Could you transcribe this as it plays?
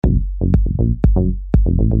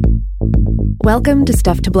Welcome to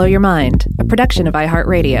Stuff to Blow Your Mind, a production of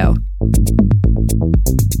iHeartRadio.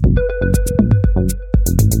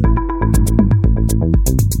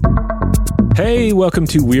 Hey, welcome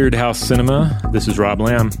to Weirdhouse Cinema. This is Rob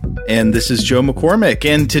Lamb. And this is Joe McCormick.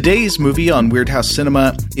 And today's movie on Weirdhouse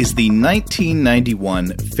Cinema is the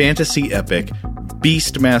 1991 fantasy epic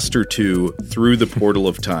Beastmaster 2 Through the Portal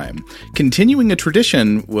of Time. Continuing a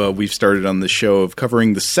tradition we've started on the show of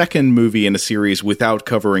covering the second movie in a series without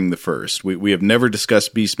covering the first. We have never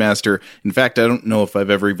discussed Beastmaster. In fact, I don't know if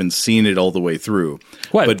I've ever even seen it all the way through.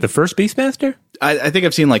 What, but the first Beastmaster? I think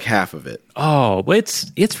I've seen like half of it. Oh,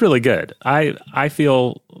 it's really good. I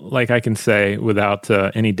feel like I can say without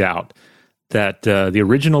any doubt that the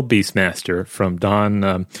original Beastmaster from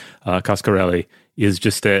Don Coscarelli is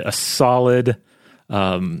just a solid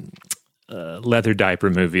leather diaper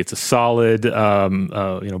movie. It's a solid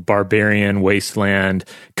barbarian wasteland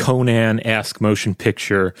Conan-esque motion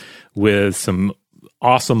picture with some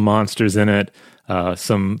awesome monsters in it,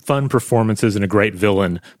 some fun performances, and a great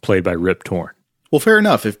villain played by Rip Torn. Well, fair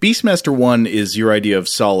enough. If Beastmaster 1 is your idea of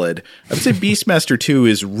solid, I would say Beastmaster 2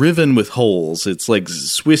 is riven with holes. It's like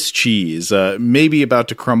Swiss cheese, maybe about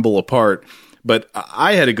to crumble apart. But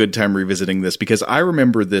I had a good time revisiting this because I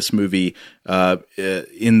remember this movie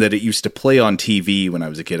in that it used to play on TV when I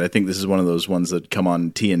was a kid. I think this is one of those ones that come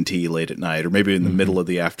on TNT late at night or maybe in the middle of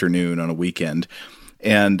the afternoon on a weekend.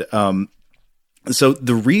 And so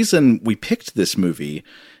the reason we picked this movie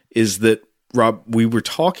is that, Rob, we were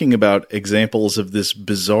talking about examples of this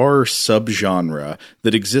bizarre subgenre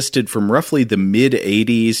that existed from roughly the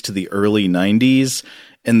mid-'80s to the early '90s,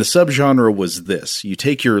 and the subgenre was this. You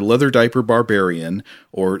take your leather diaper barbarian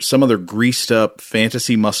or some other greased-up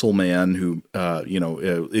fantasy muscle man who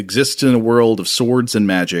exists in a world of swords and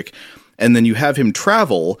magic, and then you have him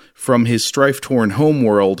travel from his strife-torn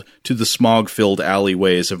homeworld to the smog-filled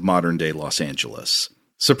alleyways of modern-day Los Angeles.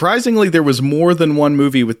 Surprisingly, there was more than one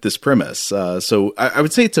movie with this premise. So I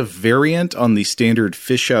would say it's a variant on the standard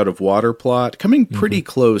fish-out-of-water plot, coming pretty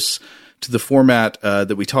close to the format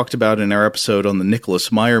that we talked about in our episode on the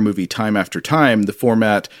Nicholas Meyer movie Time After Time, the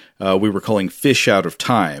format we were calling Fish Out of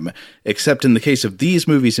Time. Except in the case of these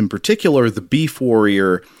movies in particular, the Beef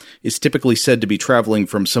Warrior is typically said to be traveling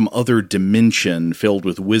from some other dimension filled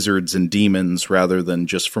with wizards and demons rather than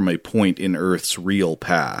just from a point in Earth's real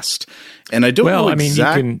past. And I don't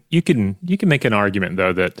know you can make an argument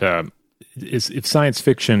though that if science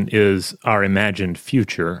fiction is our imagined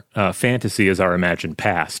future, fantasy is our imagined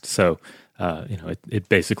past. So it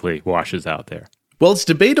basically washes out there. Well, it's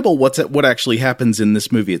debatable what actually happens in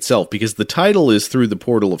this movie itself, because the title is Through the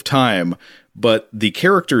Portal of Time, but the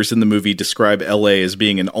characters in the movie describe L.A. as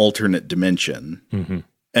being an alternate dimension. Mm-hmm.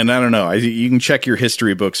 And I don't know, you can check your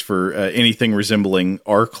history books for anything resembling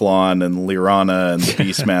Arklon and Lyrana and the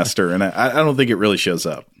Beastmaster, and I don't think it really shows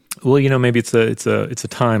up. Well, maybe it's a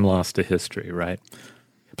time lost to history, right?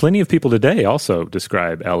 Plenty of people today also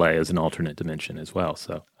describe L.A. as an alternate dimension as well,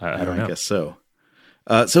 so I don't know. I guess so.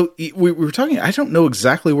 So we were talking, I don't know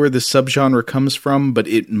exactly where this subgenre comes from, but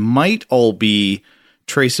it might all be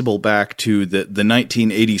traceable back to the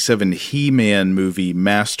 1987 He-Man movie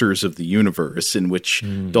Masters of the Universe, in which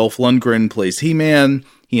Dolph Lundgren plays He-Man.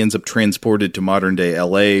 He ends up transported to modern-day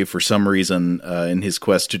L.A. for some reason in his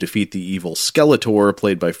quest to defeat the evil Skeletor,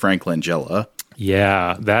 played by Frank Langella.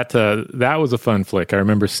 Yeah, that was a fun flick. I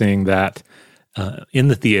remember seeing that in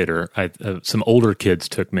the theater. Some older kids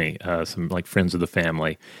took me, some like friends of the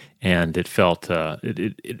family, and it felt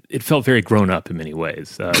it felt very grown up in many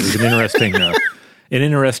ways. It was an interesting. Like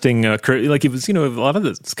it was, a lot of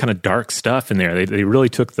this kind of dark stuff in there. They really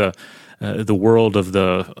took the world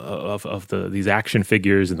of these action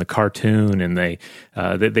figures and the cartoon, and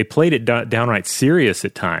they played it downright serious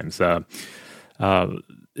at times,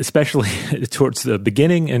 especially towards the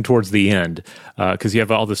beginning and towards the end, because you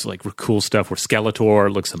have all this like cool stuff where Skeletor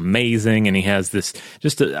looks amazing, and he has this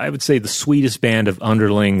I would say the sweetest band of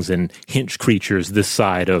underlings and hench creatures this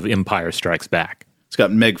side of Empire Strikes Back. It's got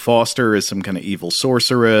Meg Foster as some kind of evil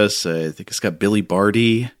sorceress. I think it's got Billy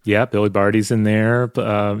Barty. Yeah, Billy Barty's in there.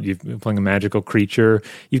 You're playing a magical creature.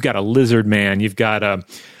 You've got a lizard man. You've got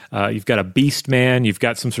a beast man. You've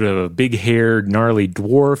got some sort of a big-haired, gnarly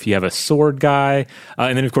dwarf. You have a sword guy.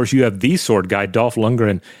 And then, of course, you have the sword guy, Dolph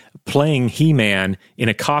Lundgren, playing He-Man in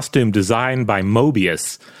a costume designed by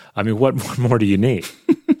Mobius. I mean, what more do you need?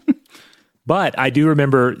 But I do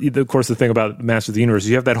remember, of course, the thing about Masters of the Universe,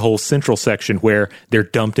 you have that whole central section where they're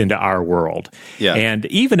dumped into our world. Yeah. And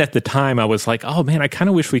even at the time, I was like, oh, man, I kind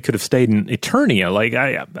of wish we could have stayed in Eternia.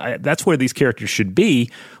 Like, that's where these characters should be.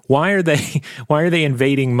 Why are they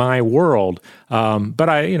invading my world?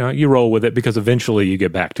 But you roll with it because eventually you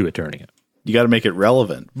get back to Eternia. You got to make it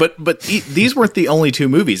relevant. But these weren't the only two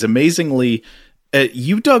movies. Amazingly,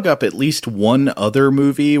 you dug up at least one other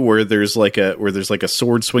movie where there's like a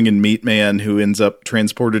sword swinging meat man who ends up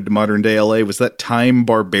transported to modern day LA. Was that Time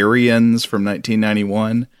Barbarians from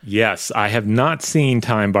 1991? Yes, I have not seen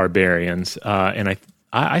Time Barbarians, and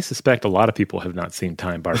I suspect a lot of people have not seen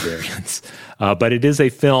Time Barbarians. But it is a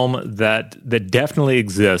film that definitely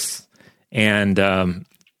exists and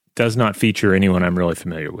does not feature anyone I'm really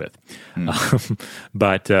familiar with.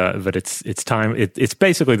 But it's time. It's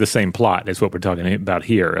basically the same plot as what we're talking about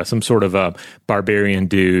here. Some sort of a barbarian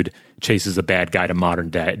dude chases a bad guy to modern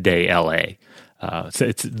day L.A. So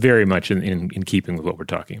it's very much in keeping with what we're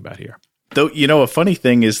talking about here. Though, a funny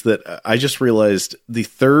thing is that I just realized the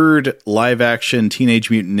third live-action Teenage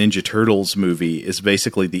Mutant Ninja Turtles movie is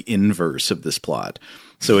basically the inverse of this plot.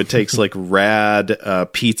 So it takes like rad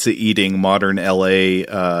pizza-eating modern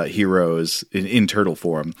LA heroes in turtle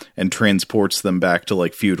form and transports them back to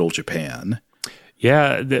like feudal Japan.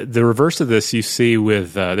 Yeah, the reverse of this you see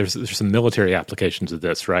with there's some military applications of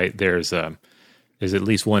this, right? There's at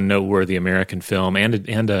least one noteworthy American film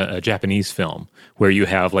and a Japanese film where you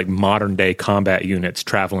have like modern day combat units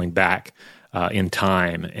traveling back in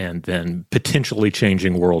time and then potentially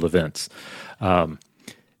changing world events.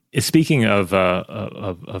 Speaking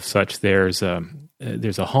of such, there's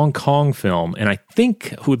a Hong Kong film, and I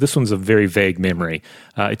think this one's a very vague memory.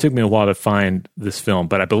 It took me a while to find this film,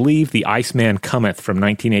 but I believe The Iceman Cometh from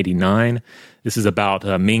 1989. This is about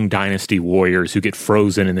Ming Dynasty warriors who get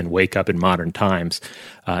frozen and then wake up in modern times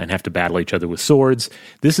and have to battle each other with swords.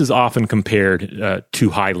 This is often compared to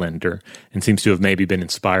Highlander and seems to have maybe been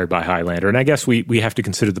inspired by Highlander. And I guess we have to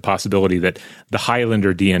consider the possibility that the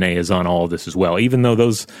Highlander DNA is on all of this as well, even though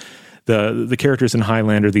the characters in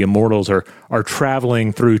Highlander, the immortals, are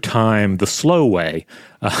traveling through time the slow way.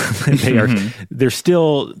 They're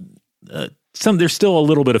still there's still a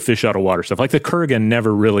little bit of fish out of water stuff. Like the Kurgan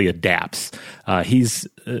never really adapts. He's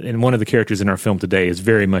and one of the characters in our film today is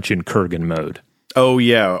very much in Kurgan mode. Oh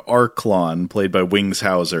yeah, Arklon, played by Wings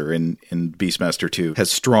Hauser in Beastmaster 2,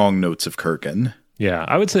 has strong notes of Kurgan. Yeah,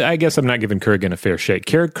 I guess I'm not giving Kurgan a fair shake.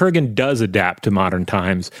 Kurgan does adapt to modern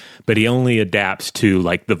times, but he only adapts to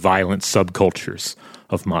like the violent subcultures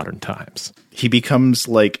of modern times. He becomes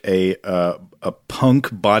like a punk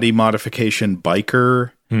body modification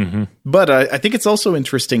biker. Mm-hmm. But I think it's also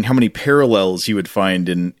interesting how many parallels you would find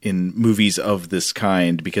in movies of this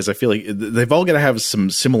kind, because I feel like they've all got to have some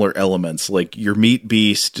similar elements. Like your meat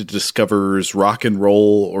beast discovers rock and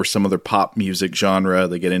roll or some other pop music genre.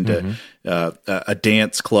 They get into a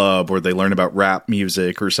dance club, or they learn about rap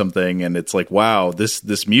music or something, and it's like, wow,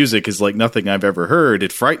 this music is like nothing I've ever heard.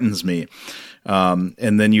 It frightens me. And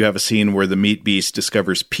then you have a scene where the meat beast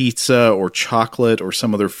discovers pizza or chocolate or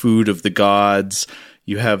some other food of the gods.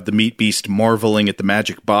 You have the meat beast marveling at the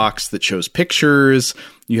magic box that shows pictures.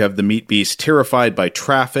 You have the meat beast terrified by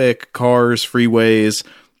traffic, cars, freeways.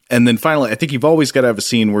 And then finally, I think you've always got to have a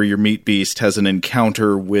scene where your meat beast has an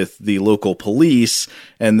encounter with the local police,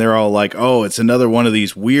 and they're all like, oh, it's another one of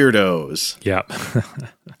these weirdos. Yeah.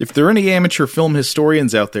 If there are any amateur film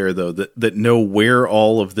historians out there, though, that know where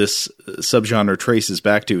all of this subgenre traces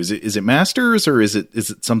back to, is it Masters or is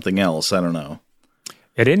it something else? I don't know.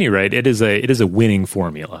 At any rate, it is a winning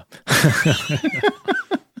formula.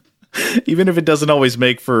 Even if it doesn't always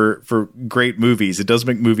make for great movies, it does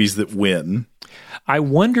make movies that win. I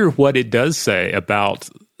wonder what it does say about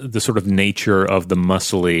the sort of nature of the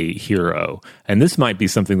muscly hero. And this might be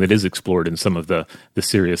something that is explored in some of the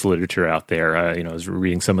serious literature out there. I was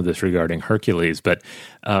reading some of this regarding Hercules, but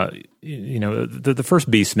the first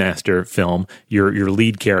Beastmaster film, your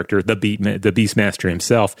lead character, the Beastmaster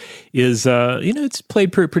himself, is it's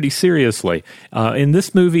played pretty seriously. In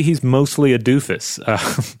this movie, he's mostly a doofus.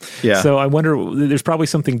 Yeah. So I wonder, there's probably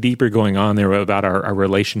something deeper going on there about our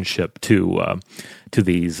relationship to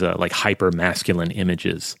these like hyper masculine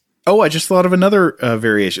images. Oh, I just thought of another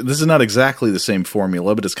variation. This is not exactly the same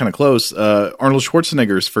formula, but it's kind of close. Arnold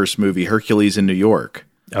Schwarzenegger's first movie, Hercules in New York.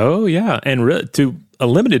 Oh, yeah. And to a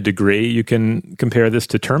limited degree, you can compare this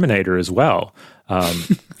to Terminator as well.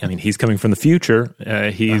 He's coming from the future.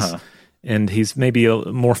 And he's maybe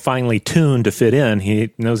more finely tuned to fit in.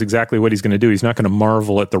 He knows exactly what he's going to do. He's not going to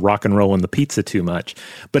marvel at the rock and roll and the pizza too much.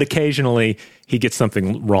 But occasionally, he gets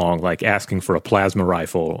something wrong, like asking for a plasma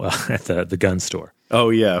rifle at the gun store. Oh,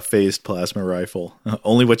 yeah, phased plasma rifle.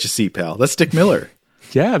 Only what you see, pal. That's Dick Miller.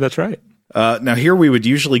 Yeah, that's right. Now, here we would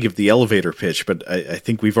usually give the elevator pitch, but I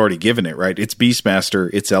think we've already given it, right? It's Beastmaster,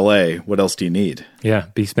 it's L.A. What else do you need? Yeah,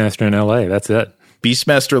 Beastmaster in L.A., that's it.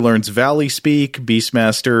 Beastmaster learns Valley speak.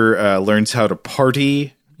 Beastmaster learns how to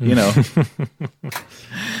party,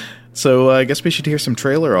 So I guess we should hear some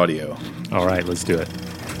trailer audio. All right, let's do it.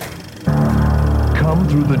 Come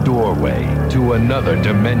through the doorway to another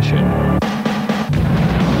dimension.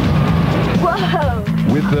 Whoa!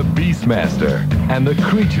 With the Beastmaster and the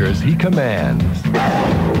creatures he commands.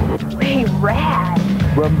 Way rad!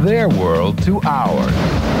 From their world to ours.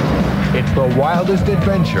 It's the wildest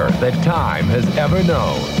adventure that time has ever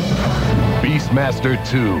known. Beastmaster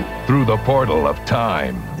 2, Through the Portal of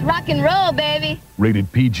Time. Rock and roll, baby!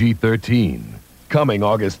 Rated PG-13. Coming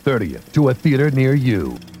August 30th to a theater near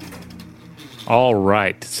you. All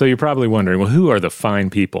right. So you're probably wondering, well, who are the fine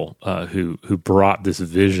people who brought this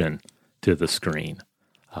vision to the screen?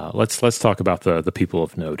 Let's talk about the people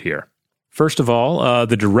of note here. First of all,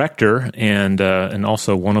 the director and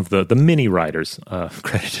also one of the many writers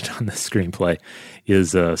credited on this screenplay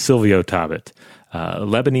is Silvio Tabet, a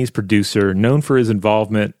Lebanese producer known for his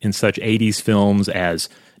involvement in such 80s films as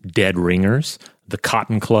Dead Ringers, The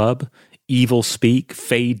Cotton Club, Evil Speak,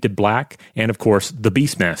 Fade to Black, and of course, The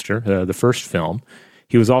Beastmaster, the first film.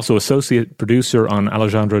 He was also associate producer on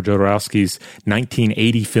Alejandro Jodorowsky's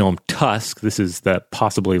 1980 film Tusk. This is that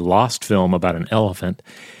possibly lost film about an elephant.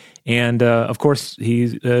 And of course,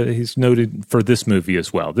 he's noted for this movie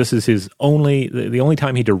as well. This is the only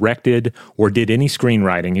time he directed or did any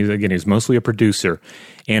screenwriting. He's mostly a producer.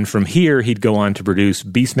 And from here, he'd go on to produce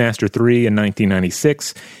Beastmaster 3 in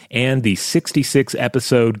 1996 and the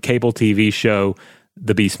 66-episode cable TV show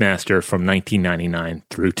The Beastmaster from 1999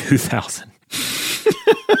 through 2000.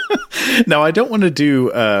 Now, I don't want to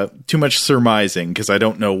do too much surmising because I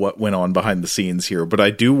don't know what went on behind the scenes here, but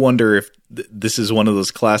I do wonder if this is one of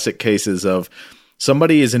those classic cases of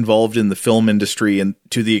somebody is involved in the film industry and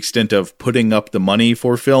to the extent of putting up the money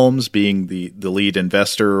for films, being the lead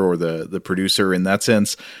investor or the producer in that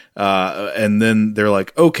sense. And then they're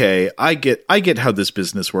like, okay, I get how this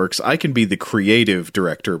business works. I can be the creative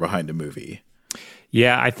director behind a movie.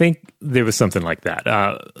 Yeah, I think there was something like that.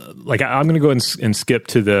 I'm going to go and skip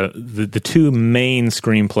to the two main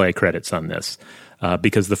screenplay credits on this,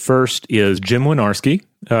 because the first is Jim Wynorski,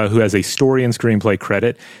 who has a story and screenplay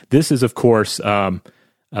credit. This is, of course, Jim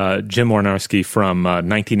Wynorski from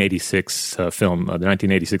 1986 the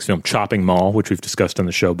 1986 film Chopping Mall, which we've discussed on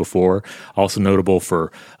the show before. Also notable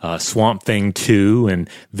for Swamp Thing 2 and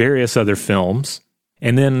various other films.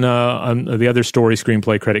 And then the other story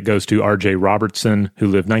screenplay credit goes to R.J. Robertson, who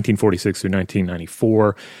lived 1946 through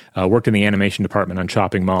 1994, worked in the animation department on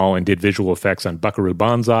Chopping Mall and did visual effects on Buckaroo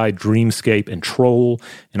Banzai, Dreamscape, and Troll,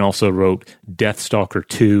 and also wrote Deathstalker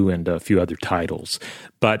 2 and a few other titles.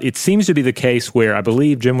 But it seems to be the case where I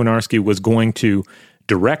believe Jim Wynorski was going to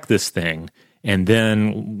direct this thing and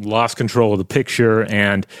then lost control of the picture,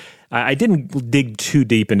 and I didn't dig too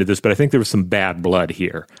deep into this, but I think there was some bad blood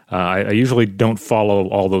here. I usually don't follow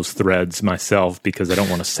all those threads myself because I don't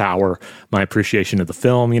want to sour my appreciation of the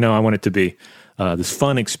film. I want it to be this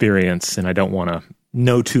fun experience, and I don't want to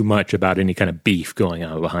know too much about any kind of beef going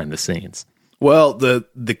on behind the scenes. Well,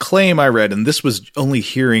 the claim I read, and this was only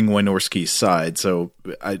hearing Wynorski's side, so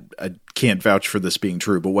I can't vouch for this being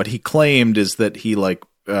true, but what he claimed is that he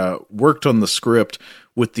worked on the script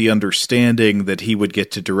with the understanding that he would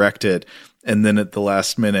get to direct it. And then at the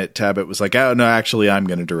last minute, Tabet was like, oh, no, actually, I'm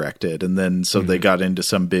going to direct it. And then so they got into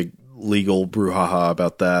some big legal brouhaha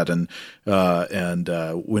about that. And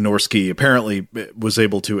Wynorski apparently was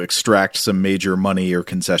able to extract some major money or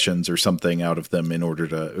concessions or something out of them in order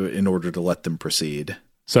to let them proceed.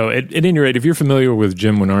 So at any rate, if you're familiar with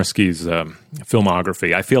Jim Wynorski's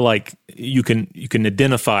filmography, I feel like you can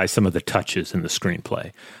identify some of the touches in the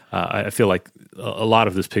screenplay. I feel like a lot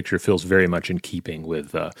of this picture feels very much in keeping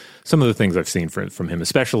with some of the things I've seen from him,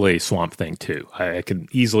 especially Swamp Thing 2. I can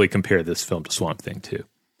easily compare this film to Swamp Thing 2.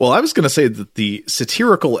 Well, I was going to say that the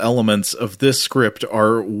satirical elements of this script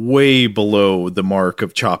are way below the mark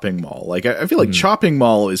of Chopping Mall. Like, I feel like Chopping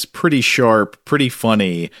Mall is pretty sharp, pretty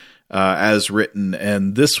funny, as written,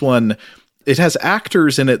 and this one, it has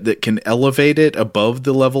actors in it that can elevate it above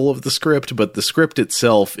the level of the script, but the script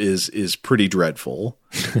itself is pretty dreadful.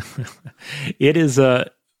 It is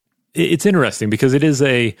it's interesting because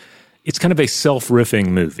it's kind of a self-riffing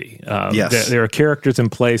movie. Yes. There are characters in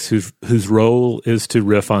place whose role is to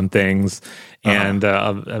riff on things, and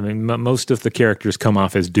most of the characters come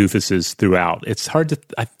off as doofuses throughout. It's hard to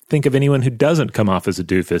think of anyone who doesn't come off as a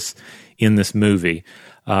doofus in this movie.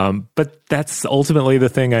 But that's ultimately the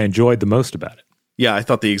thing I enjoyed the most about it. Yeah, I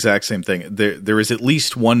thought the exact same thing. There is at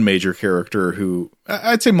least one major character who,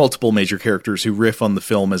 I'd say multiple major characters who riff on the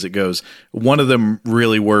film as it goes. One of them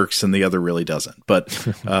really works and the other really doesn't. But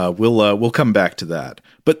we'll come back to that.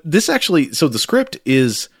 But this actually, so the script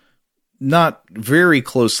is not very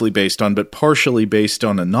closely based on, but partially based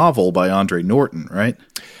on a novel by Andre Norton, right?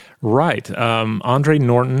 Right. Andre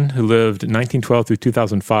Norton, who lived 1912 through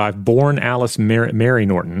 2005, born Alice Mary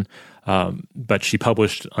Norton, but she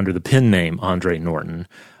published under the pen name Andre Norton.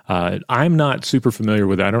 I'm not super familiar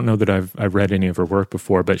with it. I don't know that I've read any of her work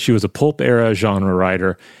before, but she was a pulp era genre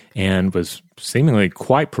writer and was seemingly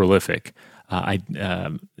quite prolific.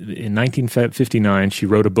 In 1959, she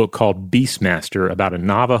wrote a book called Beastmaster about a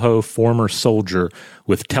Navajo former soldier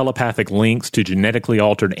with telepathic links to genetically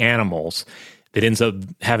altered animals that ends up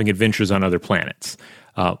having adventures on other planets.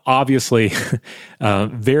 Obviously,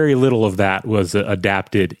 very little of that was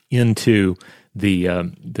adapted into the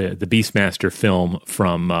Beastmaster film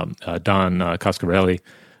from Don Coscarelli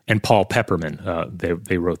and Paul Pepperman.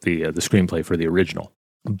 They wrote the screenplay for the original.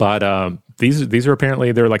 But these are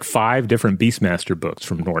apparently, there are like 5 different Beastmaster books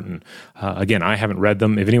from Norton. Again, I haven't read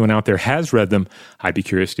them. If anyone out there has read them, I'd be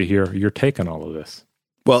curious to hear your take on all of this.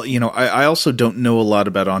 Well, I also don't know a lot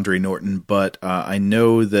about Andre Norton, but I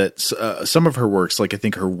know that some of her works, like I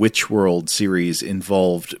think her Witch World series,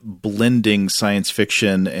 involved blending science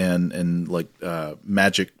fiction and like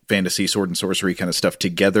magic, fantasy, sword and sorcery kind of stuff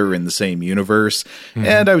together in the same universe. Mm-hmm.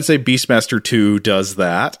 And I would say Beastmaster 2 does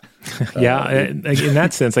that. Yeah, in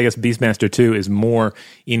that sense, I guess Beastmaster 2 is more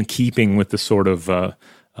in keeping with the sort of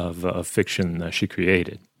fiction she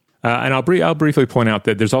created. And I'll briefly point out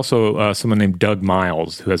that there's also someone named Doug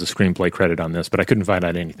Miles who has a screenplay credit on this, but I couldn't find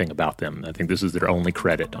out anything about them. I think this is their only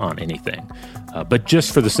credit on anything. But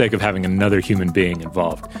just for the sake of having another human being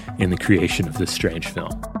involved in the creation of this strange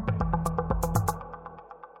film.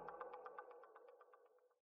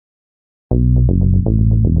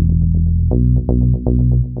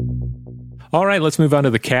 All right, let's move on to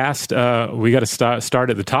the cast. We got to start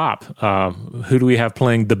at the top. Who do we have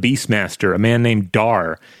playing the Beastmaster? A man named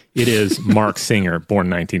Dar. It is Mark Singer, born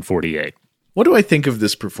 1948. What do I think of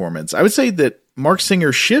this performance? I would say that Mark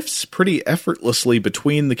Singer shifts pretty effortlessly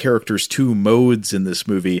between the character's 2 modes in this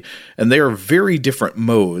movie, and they are very different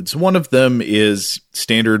modes. One of them is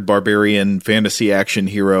standard barbarian fantasy action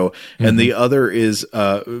hero, and the other is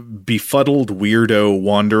befuddled weirdo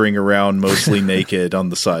wandering around mostly naked on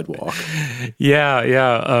the sidewalk.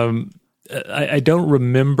 Yeah. I don't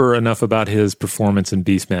remember enough about his performance in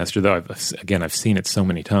Beastmaster, though I've seen it so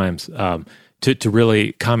many times, to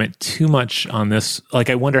really comment too much on this. Like,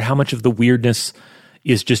 I wonder how much of the weirdness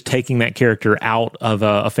is just taking that character out of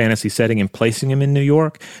a fantasy setting and placing him in New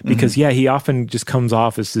York. Because, he often just comes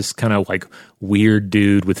off as this kind of like weird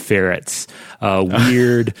dude with ferrets,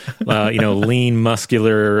 weird, lean,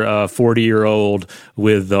 muscular 40-year-old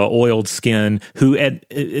with oiled skin who,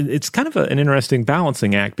 it's kind of an interesting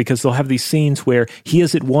balancing act, because they'll have these scenes where he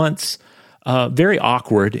is at once very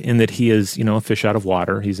awkward in that he is, a fish out of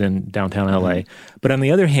water. He's in downtown LA. But on the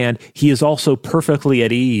other hand, he is also perfectly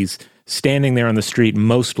at ease standing there on the street,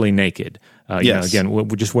 mostly naked. Again, we're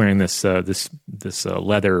just wearing this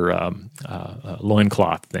leather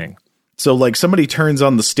loincloth thing. So, like, somebody turns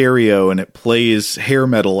on the stereo and it plays hair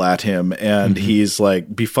metal at him, and he's,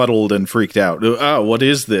 like, befuddled and freaked out. Oh, what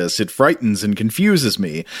is this? It frightens and confuses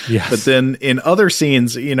me. Yes. But then in other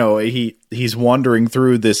scenes, he's wandering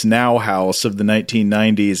through this now house of the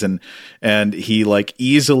 1990s, and he, like,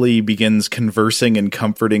 easily begins conversing and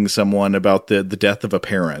comforting someone about the death of a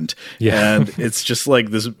parent. Yeah. And it's just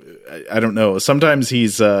like this, I don't know. Sometimes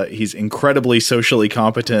he's incredibly socially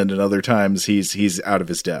competent, and other times he's out of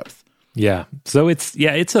his depth. Yeah. So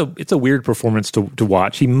it's a weird performance to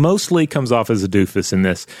watch. He mostly comes off as a doofus in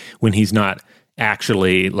this when he's not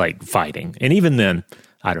actually like fighting. And even then,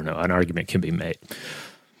 I don't know, an argument can be made.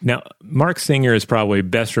 Now, Mark Singer is probably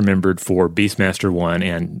best remembered for Beastmaster 1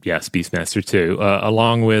 and, yes, Beastmaster 2,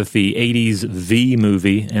 along with the 80s V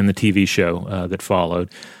movie and the TV show that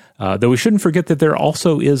followed. Though we shouldn't forget that there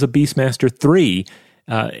also is a Beastmaster 3,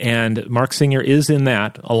 and Mark Singer is in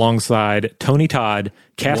that alongside Tony Todd,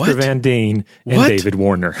 Casper Van Dien, and David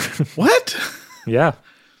Warner. What? Yeah.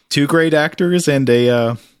 2 great actors and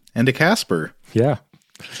a Casper. Yeah.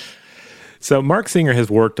 So Mark Singer has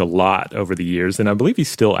worked a lot over the years, and I believe he's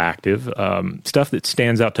still active. Stuff that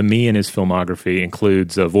stands out to me in his filmography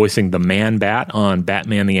includes voicing the Man-Bat on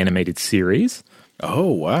Batman the Animated Series.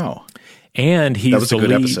 Oh, wow. And he's that was a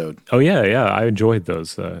good episode. Oh, yeah. I enjoyed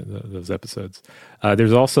those episodes.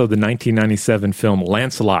 There's also the 1997 film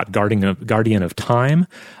Lancelot, Guardian of Time.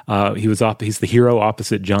 He's the hero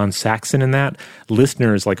opposite John Saxon in that.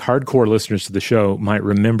 Listeners, like hardcore listeners to the show, might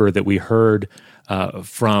remember that we heard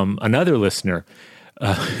from another listener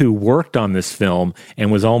who worked on this film and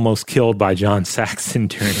was almost killed by John Saxon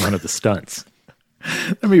during one of the stunts.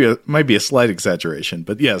 might be a slight exaggeration,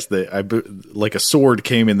 but yes, like a sword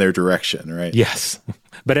came in their direction, right? Yes,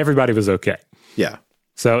 but everybody was okay. Yeah.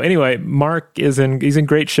 So anyway, Mark he's in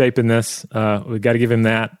great shape in this. We've got to give him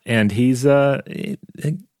that, and he's I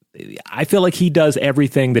feel like he does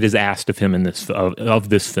everything that is asked of him in this of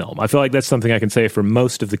this film. I feel like that's something I can say for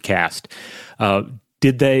most of the cast.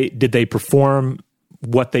 Did they perform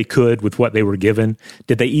what they could with what they were given?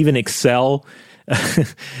 Did they even excel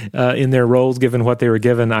in their roles given what they were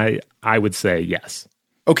given? I would say yes.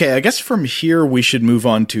 Okay, I guess from here we should move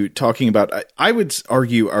on to talking about, I would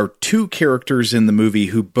argue, our two characters in the movie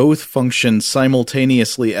who both function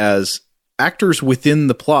simultaneously as actors within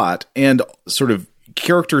the plot and sort of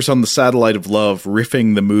characters on the satellite of love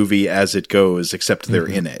riffing the movie as it goes, except they're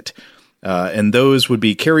in it. And those would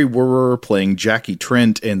be Carrie Wurrer playing Jackie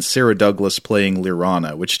Trent and Sarah Douglas playing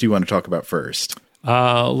Lirana. Which do you want to talk about first?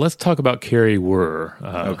 Let's talk about Carrie Wurrer.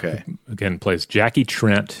 Okay. Who, again, plays Jackie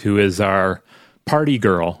Trent, who is our party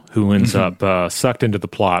girl who ends up sucked into the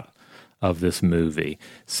plot of this movie.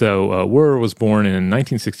 So Wurrer was born in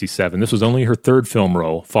 1967. This was only her third film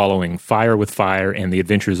role, following Fire with Fire and The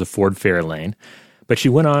Adventures of Ford Fairlane. But she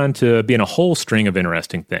went on to be in a whole string of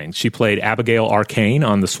interesting things. She played Abigail Arcane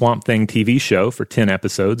on the Swamp Thing TV show for 10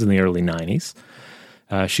 episodes in the early 90s.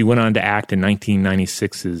 She went on to act in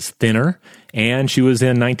 1996's Thinner, and she was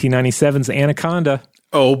in 1997's Anaconda.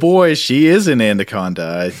 Oh boy, she is in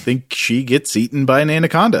Anaconda. I think she gets eaten by an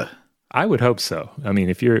anaconda. I would hope so. I mean,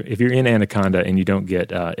 if you're in Anaconda and you don't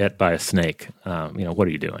get ate by a snake, what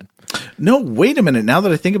are you doing? No, wait a minute. Now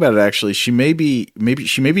that I think about it, actually, she maybe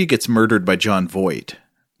gets murdered by John Voight.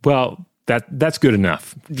 Well, that's good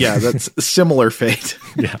enough. Yeah, that's a similar fate.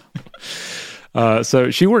 Yeah.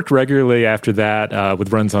 So she worked regularly after that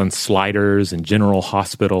with runs on Sliders and General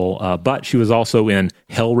Hospital, but she was also in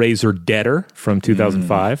Hellraiser Deader from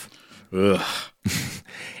 2005. Ugh.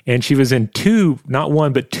 And she was in not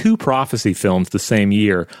one, but two Prophecy films the same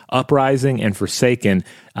year, Uprising and Forsaken.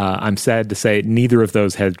 I'm sad to say neither of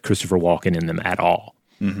those had Christopher Walken in them at all.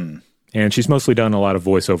 Mm-hmm. And she's mostly done a lot of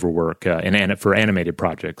voiceover work for animated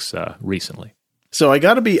projects recently. So I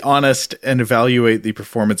got to be honest and evaluate the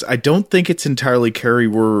performance. I don't think it's entirely Carrie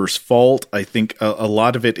Wurrer's fault. I think a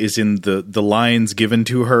lot of it is in the lines given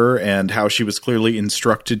to her and how she was clearly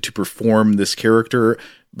instructed to perform this character.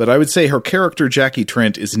 But I would say her character, Jackie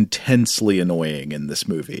Trent, is intensely annoying in this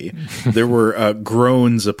movie. There were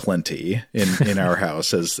groans aplenty in our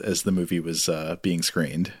house as the movie was being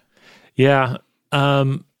screened. Yeah.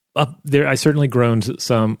 I certainly groaned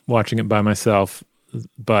some watching it by myself.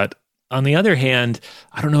 But on the other hand,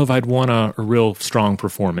 I don't know if I'd want a real strong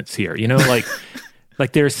performance here.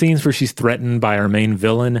 Like there are scenes where she's threatened by our main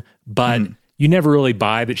villain, but you never really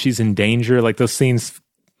buy that she's in danger. Like those scenes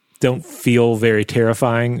don't feel very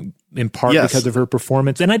terrifying, in part because of her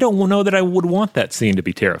performance. And I don't know that I would want that scene to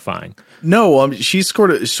be terrifying. No, she's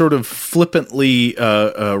sort of flippantly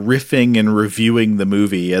riffing and reviewing the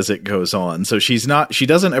movie as it goes on. So she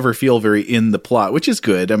doesn't ever feel very in the plot, which is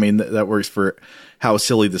good. I mean, that works for how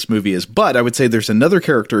silly this movie is. But I would say there's another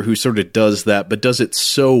character who sort of does that, but does it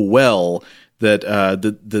so well that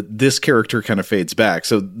this character kind of fades back.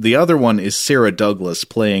 So the other one is Sarah Douglas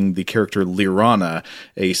playing the character Lirana,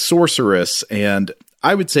 a sorceress, and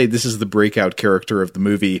I would say this is the breakout character of the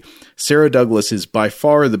movie. Sarah Douglas is by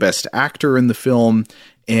far the best actor in the film,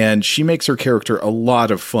 and she makes her character a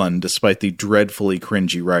lot of fun despite the dreadfully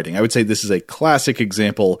cringy writing. I would say this is a classic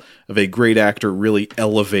example of a great actor really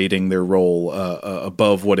elevating their role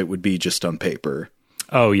above what it would be just on paper.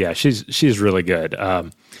 Oh yeah, she's really good.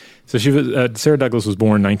 So she was Sarah Douglas was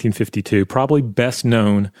born in 1952, probably best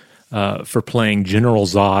known for playing General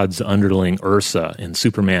Zod's underling Ursa in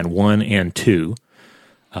Superman 1 and 2.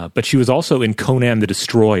 But she was also in Conan the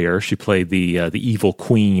Destroyer. She played the evil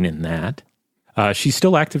queen in that. She's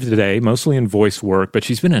still active today, mostly in voice work, but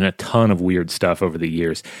she's been in a ton of weird stuff over the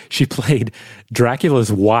years. She played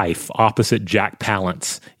Dracula's wife opposite Jack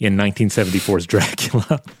Palance in 1974's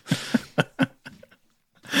Dracula.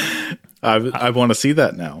 I want to see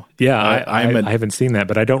that now. Yeah, I haven't seen that,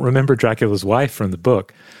 but I don't remember Dracula's wife from the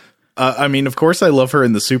book. I mean, of course I love her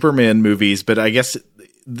in the Superman movies, but I guess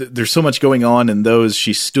there's so much going on in those,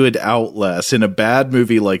 she stood out less. In a bad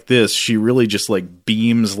movie like this, she really just like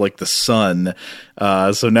beams like the sun.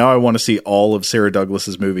 So now I want to see all of Sarah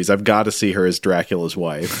Douglas's movies. I've got to see her as Dracula's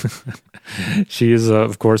wife. She is,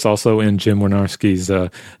 of course, also in Jim Wynorski's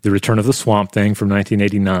The Return of the Swamp Thing from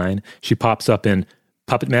 1989. She pops up in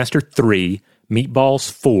Puppet Master 3, Meatballs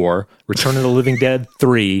 4, Return of the Living Dead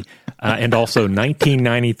 3, and also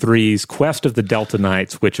 1993's Quest of the Delta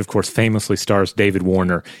Knights, which, of course, famously stars David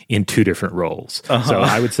Warner in 2 different roles. So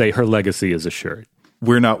I would say her legacy is assured.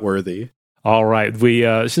 We're not worthy. All right,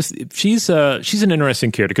 she's an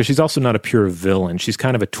interesting character because she's also not a pure villain. She's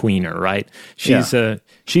kind of a tweener, right? She's in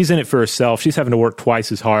it for herself. She's having to work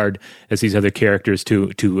twice as hard as these other characters to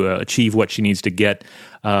achieve what she needs to get.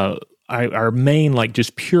 Our main, like,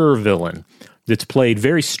 just pure villain that's played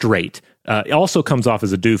very straight. It also comes off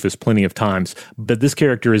as a doofus plenty of times, but this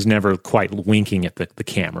character is never quite winking at the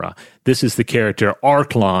camera. This is the character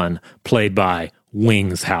Arklon, played by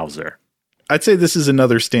Wings Hauser. I'd say this is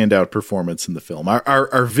another standout performance in the film.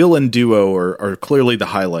 Our villain duo are clearly the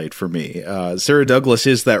highlight for me. Sarah Douglas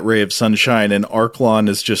is that ray of sunshine, and Arklon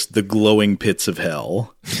is just the glowing pits of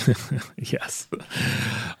hell. Yes.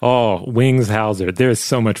 Oh, Wings Hauser. There's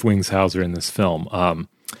so much Wings Hauser in this film.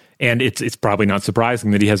 And it's probably not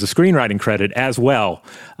surprising that he has a screenwriting credit as well.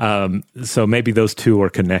 So maybe those two are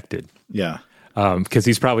connected. Yeah. Because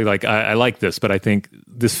he's probably like, I like this, but I think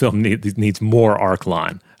this film needs more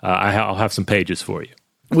Arklon. I'll have some pages for you.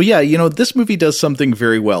 Well, yeah, this movie does something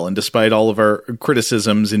very well, and despite all of our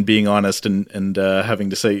criticisms and being honest and having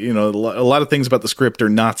to say, a lot of things about the script are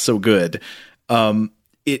not so good,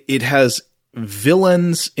 it has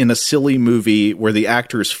villains in a silly movie where the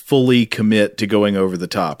actors fully commit to going over the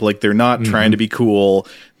top. Like, they're not trying to be cool.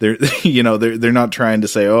 They're not trying to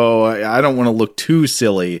say, "Oh, I don't want to look too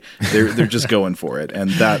silly." They're just going for it, and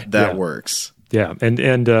that works. Yeah,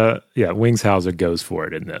 and Wings Hauser goes for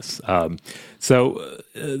it in this.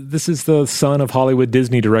 This is the son of Hollywood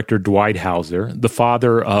Disney director Dwight Hauser, the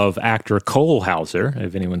father of actor Cole Hauser.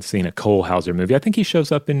 If anyone's seen a Cole Hauser movie, I think he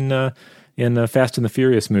shows up in Fast and the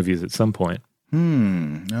Furious movies at some point.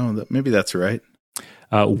 No, maybe that's right.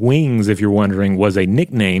 Wings, if you're wondering, was a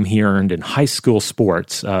nickname he earned in high school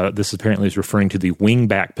sports. This apparently is referring to the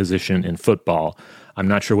wingback position in football. I'm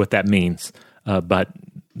not sure what that means, but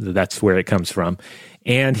that's where it comes from.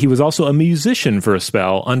 And he was also a musician for a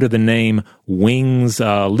spell under the name Wings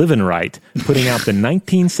Livin' Right, putting out the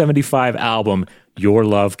 1975 album Your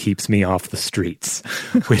Love Keeps Me Off the Streets,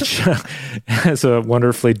 which has a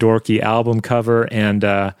wonderfully dorky album cover. And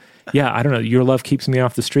I don't know, Your Love Keeps Me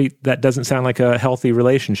Off the Street, that doesn't sound like a healthy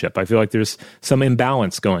relationship. I feel like there's some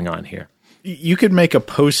imbalance going on here. You could make a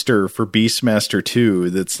poster for Beastmaster 2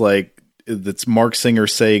 that's Mark Singer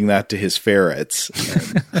saying that to his ferrets.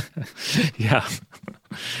 Yeah.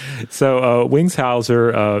 So Wings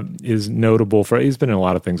Hauser is notable he's been in a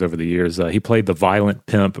lot of things over the years. He played the violent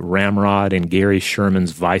pimp Ramrod in Gary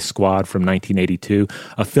Sherman's Vice Squad from 1982,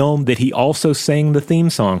 a film that he also sang the theme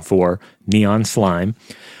song for, Neon Slime.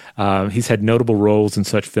 He's had notable roles in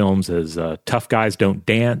such films as Tough Guys Don't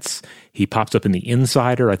Dance. He pops up in The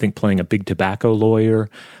Insider, I think playing a big tobacco lawyer.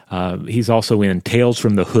 He's also in Tales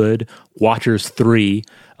from the Hood, Watchers 3,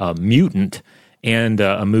 Mutant, and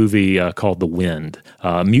a movie called The Wind.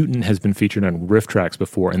 Mutant has been featured on Riff Tracks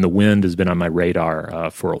before, and The Wind has been on my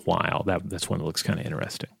radar for a while. That's one that looks kind of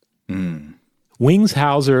interesting. Wings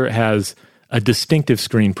Hauser has a distinctive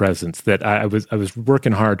screen presence that I was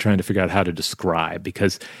working hard trying to figure out how to describe,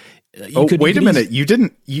 because wait a minute.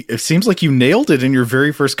 It seems like you nailed it in your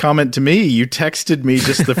very first comment to me. You texted me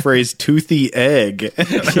just the phrase toothy egg. And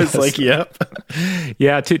I was like, yep.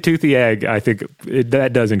 Yeah, toothy egg, I think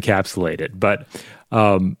that does encapsulate it. But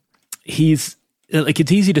he's like,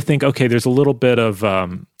 it's easy to think, okay, there's a little bit of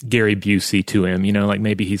Gary Busey to him, like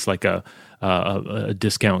maybe he's like a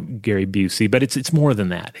discount Gary Busey, but it's more than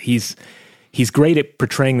that. He's great at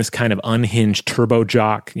portraying this kind of unhinged turbo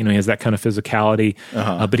jock. He has that kind of physicality.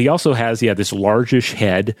 But he also has, this largish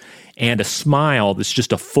head and a smile that's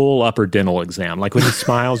just a full upper dental exam. Like when he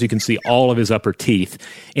smiles, you can see all of his upper teeth.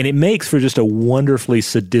 And it makes for just a wonderfully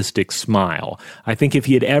sadistic smile. I think if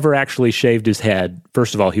he had ever actually shaved his head,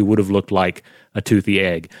 first of all, he would have looked like a toothy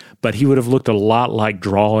egg. But he would have looked a lot like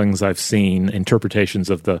drawings I've seen, interpretations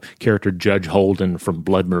of the character Judge Holden from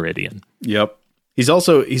Blood Meridian. Yep. He's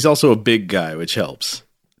also a big guy, which helps.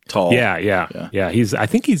 Tall. Yeah.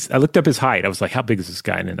 I looked up his height. I was like, how big is this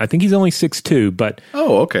guy? And I think he's only 6'2", but.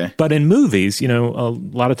 Oh, okay. But in movies, a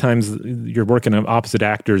lot of times you're working on opposite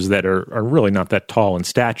actors that are really not that tall in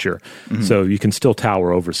stature. Mm-hmm. So you can still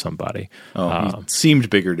tower over somebody. Oh, he seemed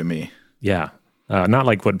bigger to me. Yeah. Not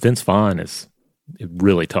like what Vince Vaughn is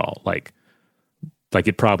really tall. Like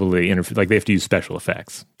it probably like they have to use special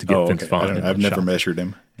effects to get Vince Vaughn. I've never measured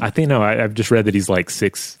him. I think I've just read that he's like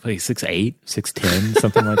 6'8", 6'10",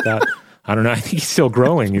 something like that. I don't know. I think he's still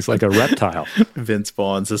growing. He's like a reptile. Vince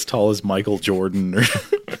Vaughn's as tall as Michael Jordan.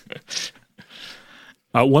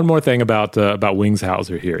 One more thing about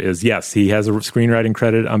Wingshauser here is, yes, he has a screenwriting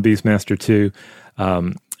credit on Beastmaster 2.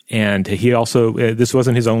 And he also, this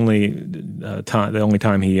wasn't his only time, the only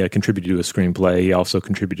time he contributed to a screenplay. He also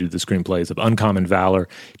contributed to the screenplays of Uncommon Valor,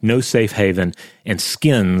 No Safe Haven, and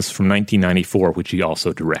Skins from 1994, which he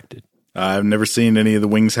also directed. I've never seen any of the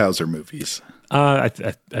Wingshauser movies. I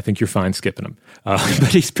think you're fine skipping them.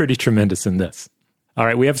 But he's pretty tremendous in this. All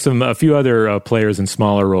right, we have a few other players in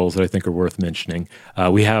smaller roles that I think are worth mentioning.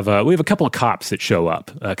 We have a couple of cops that show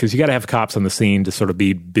up because you got to have cops on the scene to sort of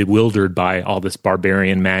be bewildered by all this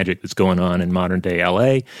barbarian magic that's going on in modern day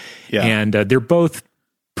LA. Yeah. And they're both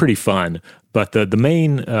pretty fun. But the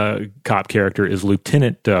main cop character is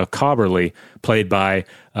Lieutenant Cobberly, played by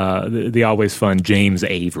the always fun James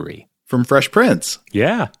Avery from Fresh Prince.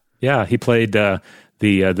 Yeah, he played the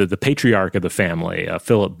patriarch of the family,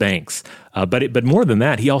 Philip Banks. But more than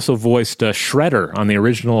that, he also voiced Shredder on the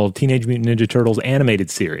original Teenage Mutant Ninja Turtles animated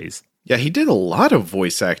series. Yeah, he did a lot of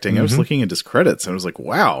voice acting. I was looking at his credits and I was like,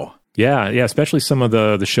 wow. Yeah, especially some of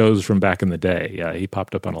the shows from back in the day. Yeah, he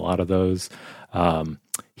popped up on a lot of those.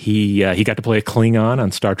 He got to play a Klingon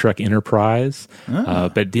on Star Trek Enterprise,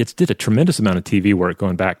 but did a tremendous amount of TV work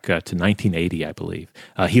going back to 1980, I believe.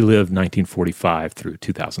 He lived 1945 through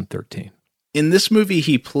 2013. In this movie,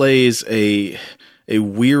 he plays a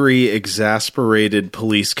weary, exasperated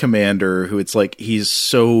police commander who it's like he's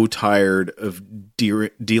so tired of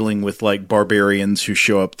dealing with like barbarians who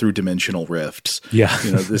show up through dimensional rifts. Yeah.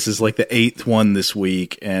 This is like the 8th one this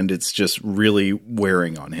week, and it's just really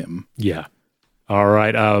wearing on him. Yeah. All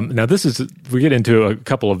right. Now we get into a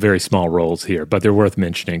couple of very small roles here, but they're worth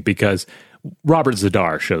mentioning because Robert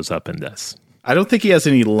Zadar shows up in this. I don't think he has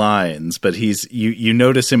any lines, but you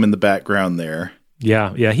notice him in the background there.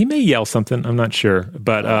 Yeah, he may yell something. I'm not sure,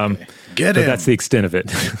 but Get him. That's the extent of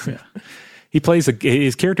it. He plays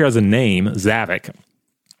his character has a name, Zavik.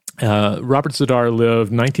 Robert Zadar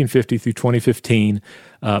lived 1950 through 2015.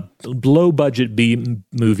 Low budget B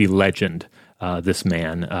movie legend. This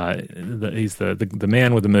man, he's the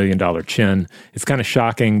man with $1 million chin. It's kind of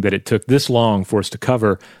shocking that it took this long for us to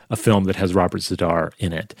cover a film that has Robert Zadar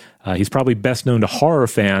in it. He's probably best known to horror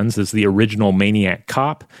fans as the original Maniac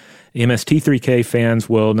Cop. MST3K fans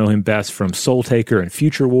will know him best from Soul Taker and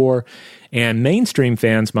Future War. And mainstream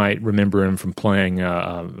fans might remember him from playing,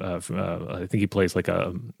 I think he plays like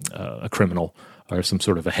a criminal or some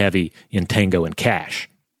sort of a heavy in Tango and Cash.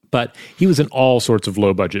 But he was in all sorts of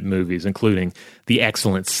low-budget movies, including the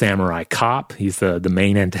excellent Samurai Cop. He's the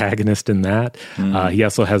main antagonist in that. He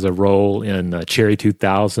also has a role in Cherry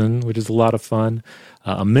 2000, which is a lot of fun.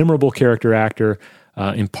 A memorable character actor,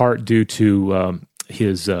 in part due to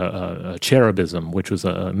his cherubism, which was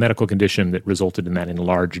a medical condition that resulted in that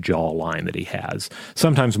enlarged jawline that he has,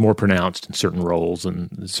 sometimes more pronounced in certain roles and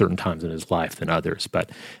certain times in his life than others. But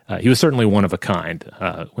he was certainly one of a kind.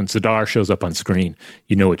 When Zadar shows up on screen,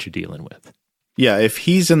 you know what you're dealing with. Yeah, if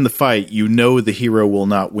he's in the fight, you know the hero will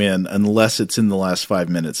not win unless it's in the last 5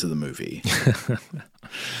 minutes of the movie.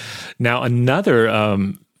 Now,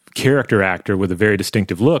 another character actor with a very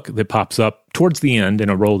distinctive look that pops up towards the end in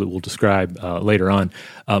a role that we'll describe later on.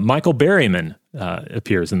 Michael Berryman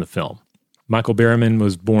appears in the film. Michael Berryman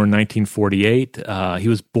was born 1948. He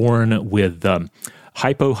was born with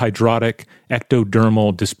hypohidrotic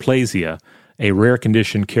ectodermal dysplasia, a rare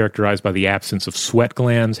condition characterized by the absence of sweat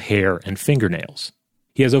glands, hair, and fingernails.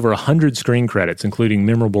 He has over 100 screen credits, including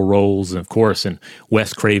memorable roles, of course, in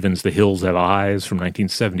Wes Craven's The Hills Have Eyes from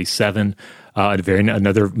 1977,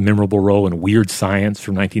 another memorable role in Weird Science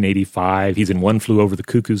from 1985. He's in One Flew Over the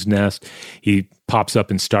Cuckoo's Nest. He pops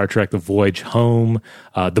up in Star Trek The Voyage Home,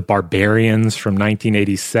 The Barbarians from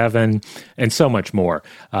 1987, and so much more.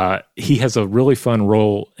 He has a really fun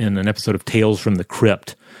role in an episode of Tales from the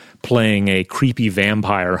Crypt, playing a creepy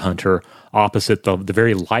vampire hunter opposite the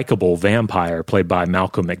very likable vampire played by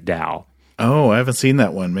Malcolm McDowell. Oh, I haven't seen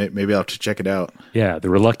that one. Maybe I'll have to check it out. Yeah, The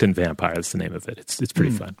Reluctant Vampire is the name of it. It's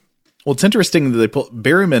pretty fun. Well, it's interesting that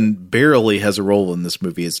Berryman barely has a role in this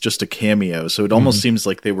movie. It's just a cameo, so it almost seems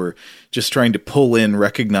like they were just trying to pull in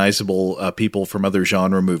recognizable people from other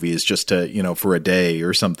genre movies just to, for a day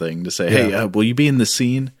or something to say, hey, will you be in this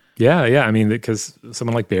scene? Yeah. I mean, because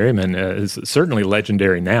someone like Berryman is certainly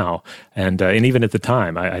legendary now, and even at the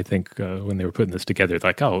time, I think when they were putting this together,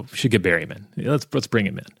 like, oh, we should get Berryman. Let's bring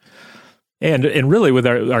him in. And really, with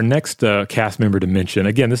our next cast member to mention,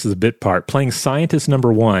 again, this is a bit part, playing scientist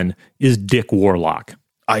number 1 is Dick Warlock.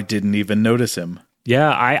 I didn't even notice him.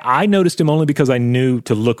 Yeah, I noticed him only because I knew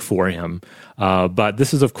to look for him. But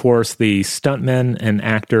this is, of course, the stuntman and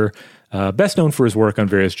actor best known for his work on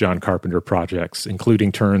various John Carpenter projects,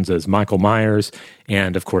 including turns as Michael Myers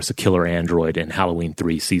and, of course, a killer android in Halloween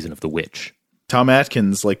 3 Season of the Witch. Tom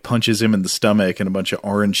Atkins punches him in the stomach and a bunch of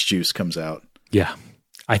orange juice comes out. Yeah.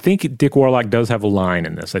 I think Dick Warlock does have a line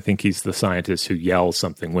in this. I think he's the scientist who yells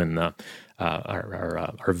something when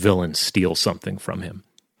our villain steals something from him.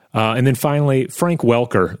 And then finally, Frank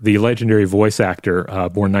Welker, the legendary voice actor,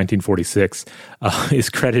 born 1946, is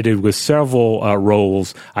credited with several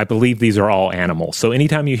roles. I believe these are all animals. So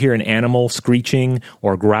anytime you hear an animal screeching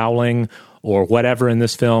or growling or whatever in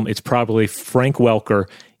this film, it's probably Frank Welker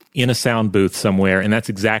in a sound booth somewhere, and that's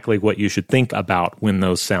exactly what you should think about when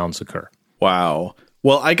those sounds occur. Wow.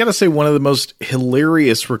 Well, I gotta say, one of the most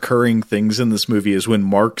hilarious recurring things in this movie is when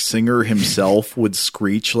Mark Singer himself would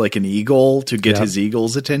screech like an eagle to get his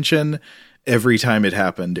eagle's attention. Every time it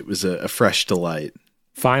happened, it was a fresh delight.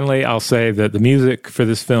 Finally, I'll say that the music for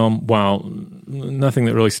this film, while nothing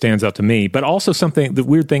that really stands out to me, but also something, the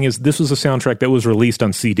weird thing is this was a soundtrack that was released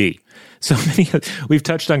on CD. So we've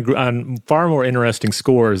touched on far more interesting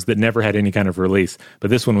scores that never had any kind of release, but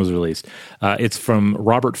this one was released. It's from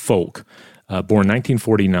Robert Folk, born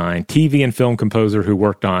 1949, TV and film composer who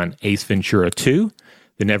worked on Ace Ventura 2,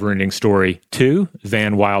 The Neverending Story 2,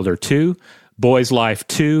 Van Wilder 2, Boy's Life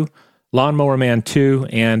 2, Lawnmower Man 2,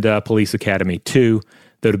 and Police Academy 2.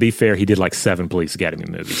 Though, to be fair, he did like 7 Police Academy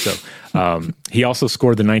movies. So he also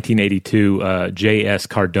scored the 1982 J.S.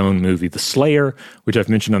 Cardone movie, The Slayer, which I've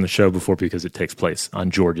mentioned on the show before because it takes place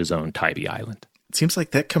on Georgia's own Tybee Island. It seems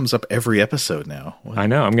like that comes up every episode now. I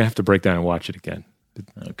know. I'm going to have to break down and watch it again.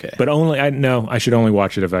 Okay. But I should only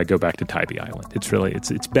watch it if I go back to Tybee Island. It's really,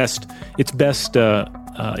 it's best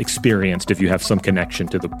experienced if you have some connection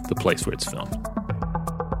to the place where it's filmed.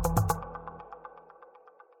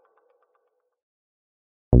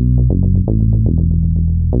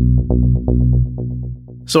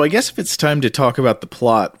 So I guess if it's time to talk about the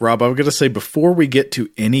plot, Rob, I'm going to say before we get to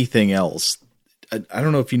anything else, I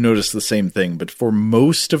don't know if you noticed the same thing, but for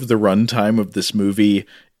most of the runtime of this movie,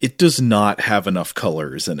 it does not have enough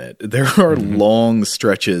colors in it. There are long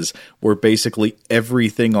stretches where basically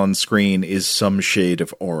everything on screen is some shade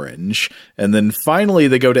of orange. And then finally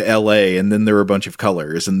they go to LA and then there are a bunch of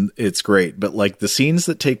colors and it's great. But like the scenes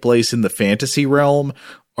that take place in the fantasy realm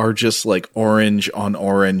are just like orange on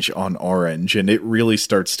orange on orange. And it really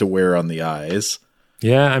starts to wear on the eyes.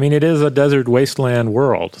 Yeah, I mean, it is a desert wasteland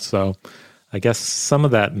world. So I guess some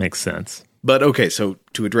of that makes sense. But okay, so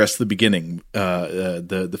to address the beginning,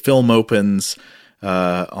 the film opens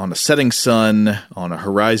on a setting sun, on a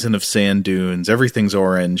horizon of sand dunes. Everything's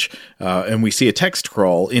orange, and we see a text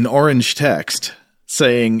crawl in orange text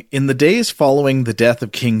saying, "In the days following the death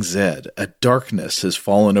of King Zed, a darkness has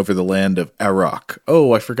fallen over the land of Arak."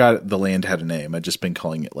 Oh, I forgot the land had a name. I'd just been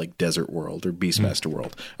calling it like Desert World or Beastmaster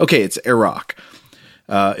World. Okay, it's Arak.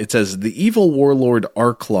 It says, "The evil warlord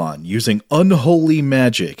Arklon, using unholy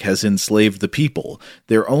magic, has enslaved the people.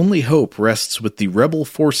 Their only hope rests with the rebel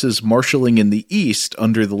forces marshaling in the east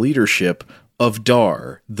under the leadership of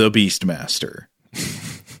Dar, the Beastmaster."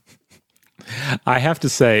 I have to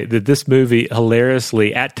say that this movie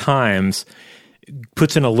hilariously, at times,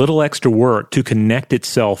 puts in a little extra work to connect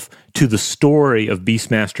itself to the story of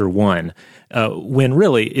Beastmaster 1, when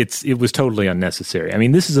really it was totally unnecessary. I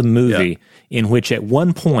mean, this is a movie in which at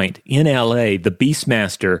one point in LA, the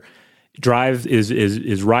Beastmaster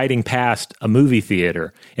is riding past a movie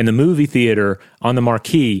theater. In the movie theater, on the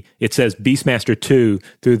marquee, it says Beastmaster 2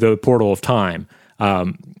 through the portal of time.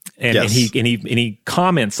 And he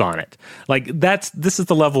comments on it. Like this is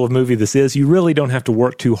the level of movie this is. You really don't have to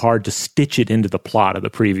work too hard to stitch it into the plot of the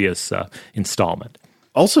previous installment.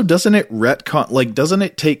 Also, doesn't it retcon, like, doesn't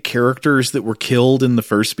it take characters that were killed in the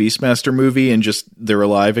first Beastmaster movie and just they're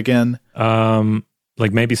alive again?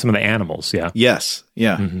 Like maybe some of the animals, yeah. Yes,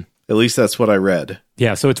 yeah. Mm-hmm. At least that's what I read.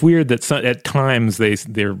 Yeah, so it's weird that at times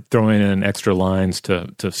they're throwing in extra lines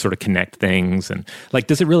to sort of connect things. And like,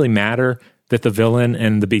 does it really matter that the villain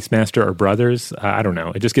and the Beastmaster are brothers? I don't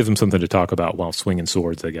know. It just gives them something to talk about while swinging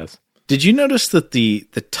swords, I guess. Did you notice that the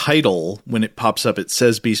title, when it pops up, it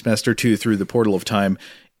says Beastmaster 2 through the portal of time?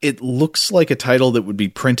 It looks like a title that would be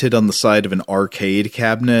printed on the side of an arcade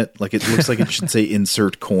cabinet. Like it looks like it should say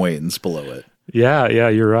insert coins below it. Yeah,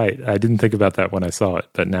 you're right. I didn't think about that when I saw it,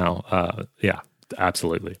 but now, yeah,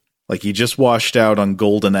 absolutely. Like you just washed out on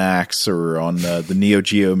Golden Axe or on the Neo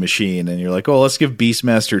Geo machine, and you're like, oh, let's give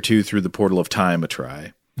Beastmaster 2 through the portal of time a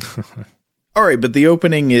try. All right, but the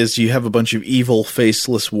opening is you have a bunch of evil,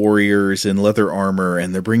 faceless warriors in leather armor,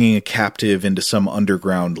 and they're bringing a captive into some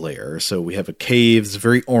underground lair. So we have a cave that's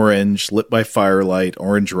very orange, lit by firelight,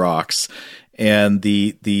 orange rocks, and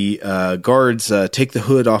the guards take the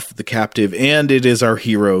hood off the captive, and it is our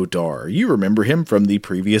hero Dar. You remember him from the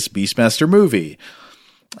previous Beastmaster movie.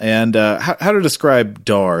 And how to describe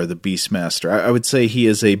Dar, the Beastmaster? I would say he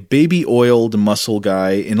is a baby-oiled muscle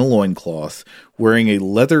guy in a loincloth, wearing a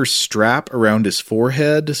leather strap around his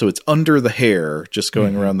forehead, so it's under the hair, just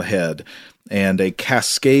going around the head, and a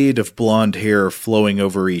cascade of blonde hair flowing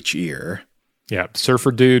over each ear. Yeah,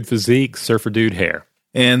 surfer dude physique, surfer dude hair.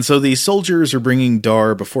 And so these soldiers are bringing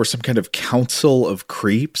Dar before some kind of council of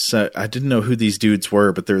creeps. I didn't know who these dudes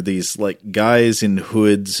were, but they're these like guys in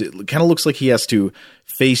hoods. It kind of looks like he has to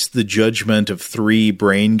face the judgment of 3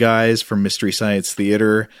 brain guys from Mystery Science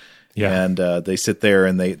Theater. Yeah. And they sit there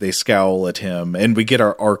and they scowl at him. And we get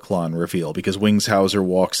our Arklon reveal because Wingshauser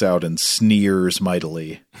walks out and sneers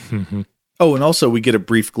mightily. Oh, and also we get a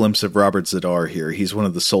brief glimpse of Robert Zadar here. He's one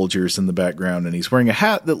of the soldiers in the background, and he's wearing a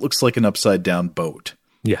hat that looks like an upside-down boat.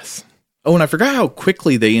 Yes. Oh, and I forgot how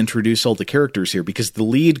quickly they introduce all the characters here, because the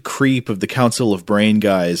lead creep of the Council of Brain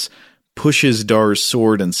Guys pushes Dar's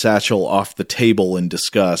sword and satchel off the table in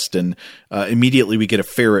disgust, and immediately we get a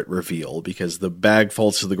ferret reveal, because the bag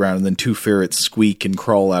falls to the ground, and then 2 ferrets squeak and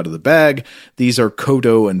crawl out of the bag. These are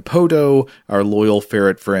Kodo and Podo, our loyal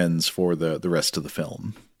ferret friends for the rest of the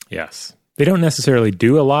film. Yes. They don't necessarily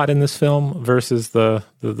do a lot in this film versus the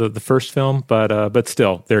first film, but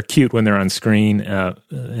still, they're cute when they're on screen,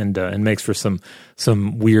 and makes for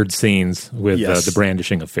some weird scenes with the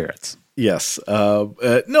brandishing of ferrets. Yes.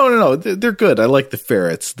 No. They're good. I like the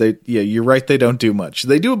ferrets. You're right. They don't do much.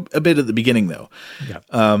 They do a bit at the beginning, though.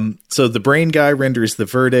 Yeah. So the brain guy renders the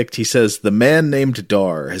verdict. He says, the man named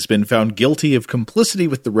Dar has been found guilty of complicity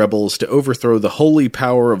with the rebels to overthrow the holy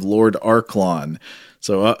power of Lord Arklon.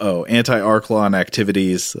 So, anti-Arklon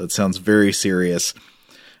activities. That sounds very serious.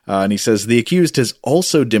 And he says, the accused has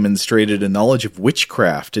also demonstrated a knowledge of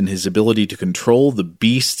witchcraft and his ability to control the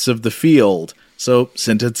beasts of the field. So,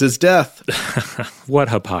 sentence is death. What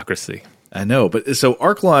hypocrisy. I know, but so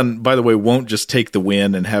Arklon, by the way, won't just take the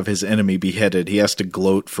win and have his enemy beheaded. He has to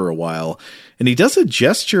gloat for a while. And he does a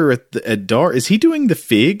gesture at Dar. Is he doing the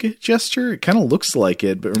fig gesture? It kind of looks like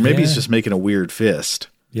it, but or maybe he's just making a weird fist.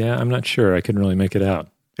 Yeah, I'm not sure. I couldn't really make it out.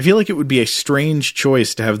 I feel like it would be a strange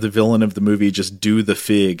choice to have the villain of the movie just do the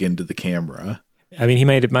fig into the camera. I mean,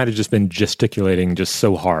 it might have just been gesticulating just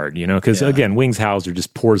so hard, because again, Wingshauser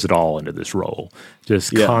just pours it all into this role,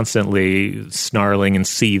 just constantly snarling and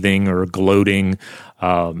seething or gloating.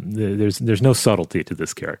 There's no subtlety to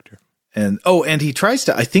this character. And he tries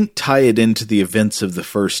to, I think, tie it into the events of the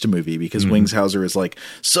first movie, because Wingshauser is like,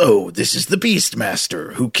 so this is the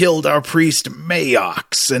Beastmaster who killed our priest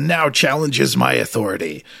Mayox and now challenges my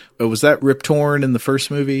authority. Oh, was that Rip Torn in the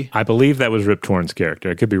first movie? I believe that was Rip Torn's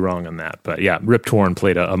character. I could be wrong on that, but yeah, Rip Torn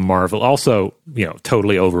played a marvel. Also,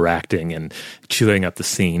 totally overacting and chewing up the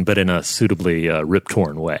scene, but in a suitably Rip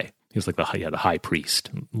Torn way. He was like the high priest,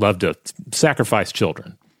 loved to sacrifice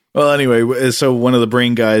children. Well, anyway, so one of the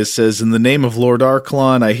brain guys says, in the name of Lord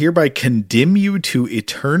Arklon, I hereby condemn you to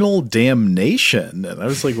eternal damnation. And I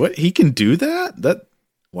was like, what? He can do that?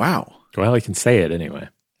 Wow. Well, he can say it anyway.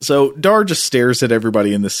 So Dar just stares at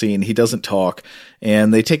everybody in the scene. He doesn't talk,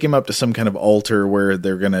 and they take him up to some kind of altar where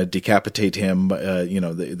they're going to decapitate him.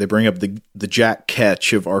 They bring up the Jack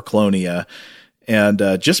Ketch of Arklonia. And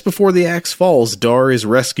just before the axe falls, Dar is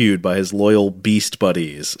rescued by his loyal beast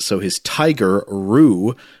buddies. So his tiger,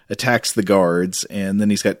 Rue, attacks the guards, and then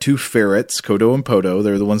he's got 2 ferrets, Kodo and Podo.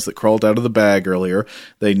 They're the ones that crawled out of the bag earlier.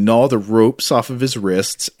 They gnaw the ropes off of his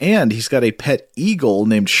wrists, and he's got a pet eagle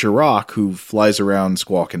named Shirak who flies around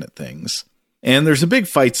squawking at things. And there's a big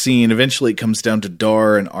fight scene. Eventually it comes down to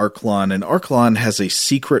Dar and Arklon has a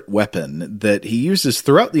secret weapon that he uses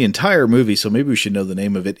throughout the entire movie, so maybe we should know the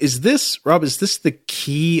name of it. Is this the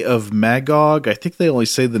Key of Magog? I think they only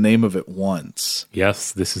say the name of it once.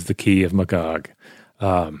 Yes, this is the Key of Magog.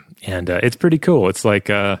 And it's pretty cool. It's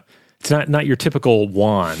like, it's not your typical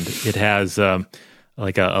wand. It has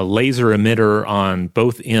like a laser emitter on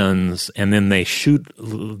both ends, and then they shoot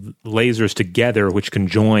lasers together, which can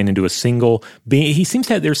join into a single beam. He seems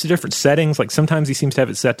to have, there's different settings. Like sometimes he seems to have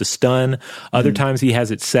it set to stun. Other times he has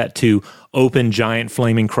it set to open giant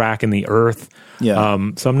flaming crack in the earth. Yeah.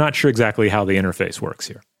 So I'm not sure exactly how the interface works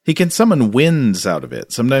here. He can summon winds out of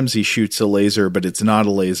it. Sometimes he shoots a laser, but it's not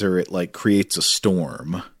a laser. It like creates a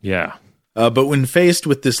storm. Yeah. But when faced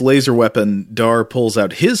with this laser weapon, Dar pulls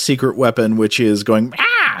out his secret weapon, which is going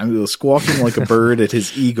squawking like a bird at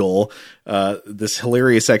his eagle. This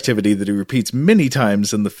hilarious activity that he repeats many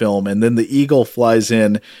times in the film. And then the eagle flies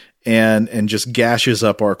in and just gashes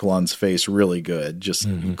up Archelon's face really good. Just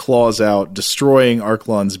claws out, destroying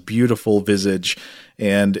Archelon's beautiful visage.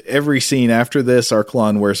 And every scene after this,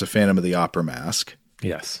 Archelon wears a Phantom of the Opera mask.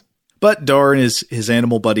 Yes. But Dar and his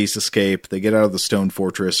animal buddies escape. They get out of the stone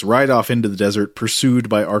fortress, ride off into the desert, pursued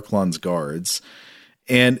by Archelon's guards.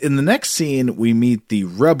 And in the next scene, we meet the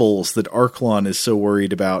rebels that Archelon is so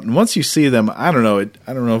worried about. And once you see them, I don't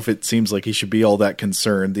know if it seems like he should be all that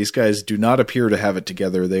concerned. These guys do not appear to have it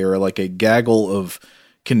together. They are like a gaggle of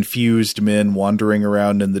confused men wandering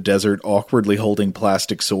around in the desert, awkwardly holding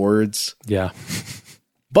plastic swords. Yeah.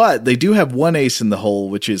 But they do have one ace in the hole,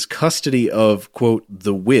 which is custody of, quote,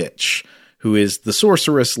 the witch, who is the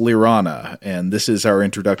sorceress Lyrana. And this is our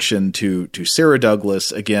introduction to Sarah Douglas.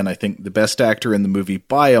 Again, I think the best actor in the movie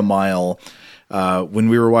by a mile. When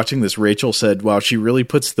we were watching this, Rachel said, wow, she really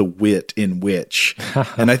puts the wit in witch.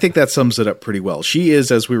 And I think that sums it up pretty well. She is,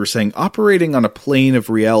 as we were saying, operating on a plane of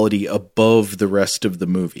reality above the rest of the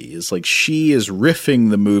movie. It's like she is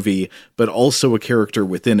riffing the movie, but also a character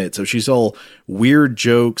within it. So she's all weird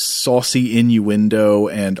jokes, saucy innuendo,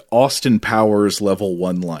 and Austin Powers level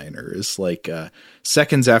one-liners. Like,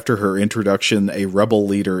 seconds after her introduction, a rebel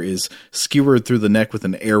leader is skewered through the neck with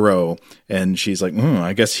an arrow, and she's like,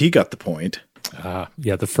 I guess he got the point.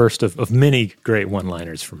 Yeah, the first of many great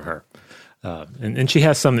one-liners from her. And she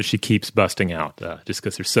has some that she keeps busting out just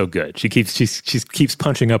because they're so good. She keeps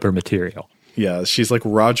punching up her material. Yeah, she's like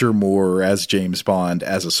Roger Moore as James Bond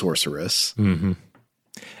as a sorceress. Mm-hmm.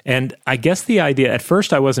 And I guess the idea, at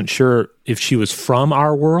first I wasn't sure if she was from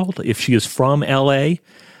our world, if she is from L.A.,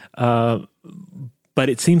 but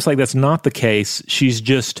it seems like that's not the case. She's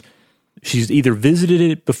either visited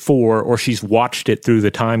it before or she's watched it through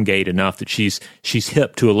the time gate enough that she's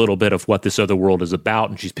hip to a little bit of what this other world is about,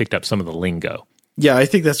 and she's picked up some of the lingo. Yeah, I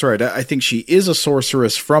think that's right. I think she is a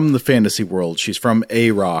sorceress from the fantasy world. She's from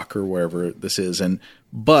A-Rock or wherever this is,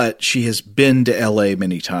 but she has been to LA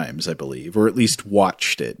many times, I believe, or at least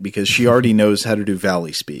watched it, because she already knows how to do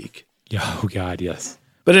Valley Speak. Oh, God, yes.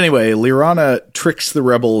 But anyway, Lyrana tricks the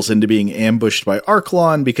rebels into being ambushed by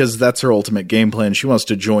Archelon because that's her ultimate game plan. She wants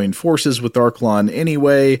to join forces with Archelon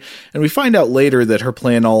anyway, and we find out later that her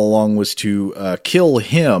plan all along was to kill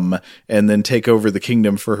him and then take over the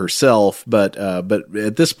kingdom for herself. But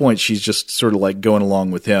at this point, she's just sort of like going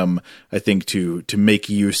along with him, I think, to make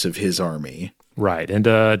use of his army. Right, and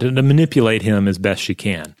to manipulate him as best she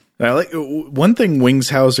can. I like one thing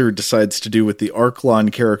Wingshauser decides to do with the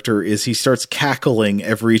Archelon character is he starts cackling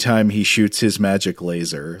every time he shoots his magic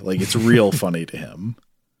laser. Like, it's real funny to him.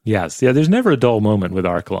 Yes, yeah. There's never a dull moment with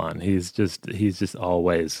Archelon. He's just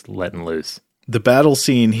always letting loose. The battle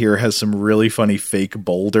scene here has some really funny fake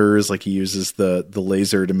boulders. Like, he uses the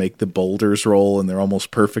laser to make the boulders roll, and they're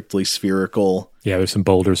almost perfectly spherical. Yeah, there's some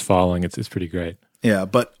boulders falling. It's pretty great. Yeah,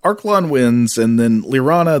 but Archelon wins, and then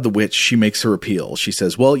Lyrana, the witch, she makes her appeal. She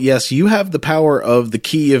says, well, yes, you have the power of the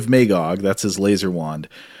Key of Magog, that's his laser wand,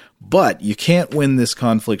 but you can't win this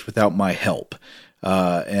conflict without my help.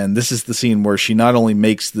 And this is the scene where she not only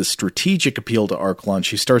makes the strategic appeal to Archelon,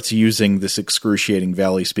 she starts using this excruciating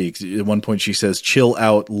Valley Speak. At one point she says, chill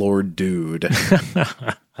out, Lord Dude.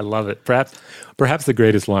 I love it. Perhaps the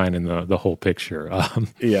greatest line in the whole picture.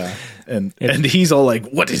 Yeah. And he's all like,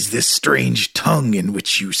 what is this strange tongue in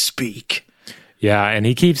which you speak? Yeah, and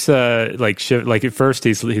he keeps like at first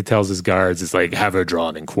he tells his guards, it's like, have her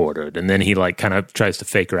drawn and quartered, and then he like kind of tries to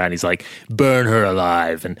fake her out. He's like, burn her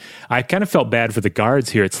alive. And I kind of felt bad for the guards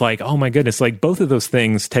here. It's like, oh my goodness, like both of those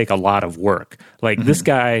things take a lot of work. Like this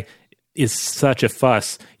guy is such a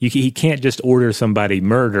fuss. He can't just order somebody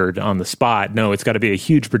murdered on the spot. No, it's got to be a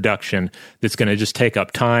huge production that's going to just take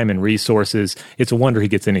up time and resources. It's a wonder he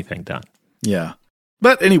gets anything done. Yeah.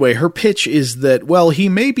 But anyway, her pitch is that, well, he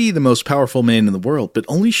may be the most powerful man in the world, but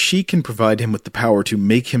only she can provide him with the power to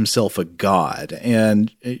make himself a god.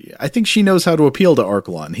 And I think she knows how to appeal to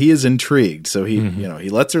Archelon. He is intrigued, so he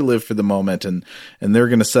lets her live for the moment, and they're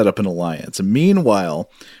going to set up an alliance. And meanwhile,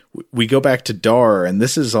 we go back to Dar, and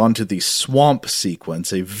this is onto the swamp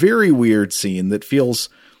sequence, a very weird scene that feels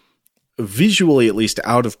visually at least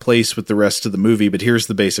out of place with the rest of the movie, but here's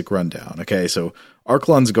the basic rundown. Okay, so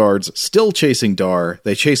Archelon's guards still chasing Dar.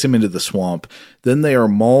 They chase him into the swamp. Then they are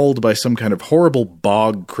mauled by some kind of horrible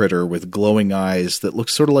bog critter with glowing eyes that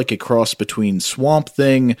looks sort of like a cross between Swamp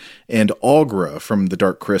Thing and Aughra from The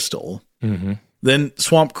Dark Crystal. Mm-hmm. Then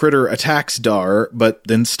Swamp Critter attacks Dar, but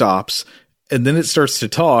then stops. And then it starts to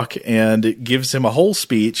talk, and it gives him a whole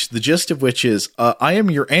speech, the gist of which is, I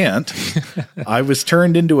am your aunt. I was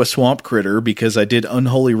turned into a swamp critter because I did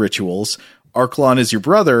unholy rituals. Archelon is your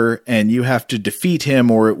brother, and you have to defeat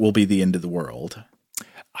him or it will be the end of the world.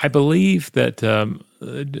 I believe that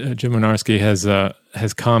Jim Wynorski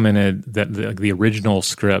has commented that the original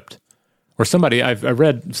script, or somebody I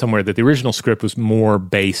read somewhere that the original script was more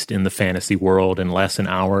based in the fantasy world and less in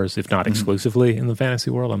ours, if not exclusively in the fantasy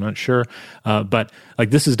world. I'm not sure, but like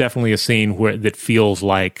this is definitely a scene that feels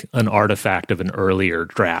like an artifact of an earlier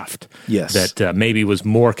draft. Yes, that maybe was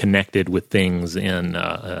more connected with things in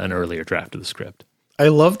an earlier draft of the script. I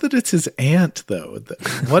love that it's his aunt, though.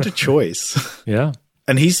 What a choice! Yeah.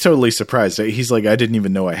 And he's totally surprised. He's like, I didn't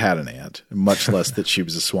even know I had an aunt, much less that she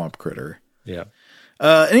was a swamp critter. Yeah.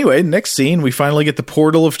 Anyway, next scene, we finally get the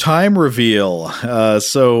Portal of Time reveal.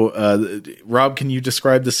 Rob, can you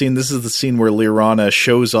describe the scene? This is the scene where Lyrana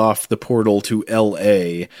shows off the portal to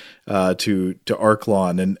L.A., to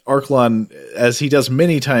Arklon. And Arklon, as he does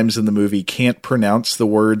many times in the movie, can't pronounce the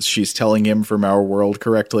words she's telling him from our world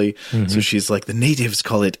correctly. Mm-hmm. So she's like, the natives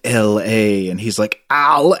call it L.A., and he's like,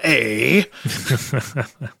 L.A.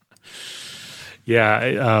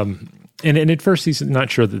 Yeah, And at first he's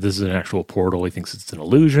not sure that this is an actual portal. He thinks it's an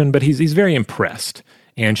illusion, but he's very impressed.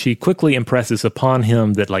 And she quickly impresses upon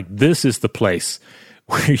him that, like, this is the place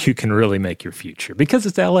where you can really make your future. Because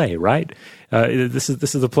it's L.A., right? This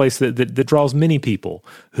is the place that draws many people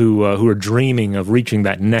who are dreaming of reaching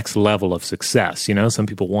that next level of success. You know, some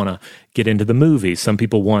people want to get into the movies. Some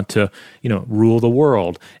people want to, rule the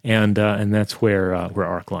world. And that's where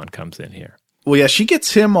Arklon comes in here. Well, yeah, she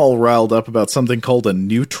gets him all riled up about something called a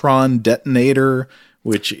neutron detonator,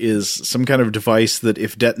 which is some kind of device that,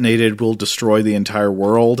 if detonated, will destroy the entire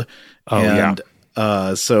world. And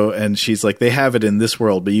she's like, they have it in this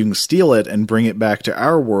world, but you can steal it and bring it back to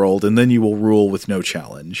our world, and then you will rule with no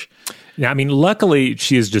challenge. Yeah, I mean, luckily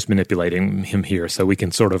she is just manipulating him here, so we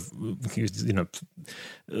can sort of,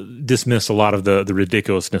 dismiss a lot of the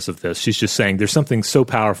ridiculousness of this. She's just saying there's something so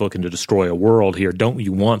powerful it can destroy a world here. Don't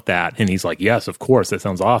you want that? And he's like, yes, of course. That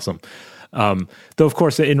sounds awesome. Though, of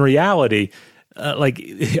course, in reality,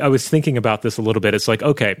 I was thinking about this a little bit. It's like,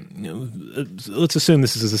 okay, let's assume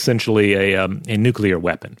this is essentially a nuclear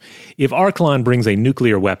weapon. If Arklon brings a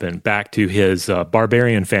nuclear weapon back to his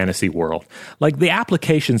barbarian fantasy world, like the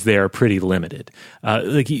applications there are pretty limited.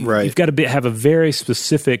 You've got to have a very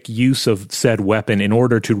specific use of said weapon in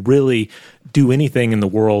order to really do anything in the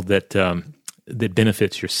world that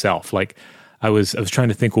benefits yourself. Like, I was trying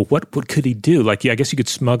to think, well, what could he do? Like, I guess you could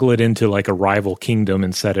smuggle it into like a rival kingdom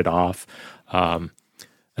and set it off. I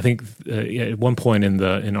think at one point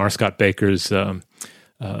in R. Scott Baker's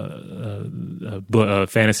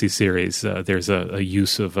fantasy series, there's a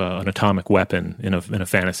use of an atomic weapon in a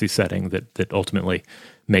fantasy setting that ultimately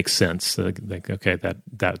makes sense. Okay,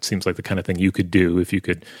 that seems like the kind of thing you could do if you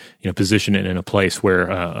could, position it in a place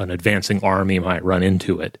where an advancing army might run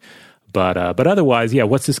into it. But otherwise, yeah,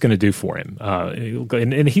 what's this going to do for him?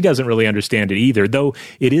 And he doesn't really understand it either, though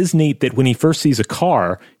it is neat that when he first sees a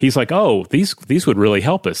car, he's like, oh, these would really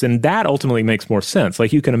help us. And that ultimately makes more sense.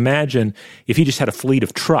 Like, you can imagine if he just had a fleet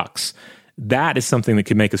of trucks, that is something that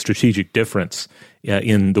could make a strategic difference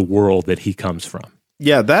in the world that he comes from.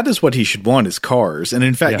 Yeah, that is what he should want, is cars. And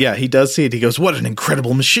in fact, he does see it. He goes, what an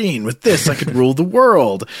incredible machine. With this, I could rule the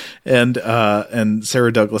world. And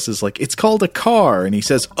Sarah Douglas is like, it's called a car. And he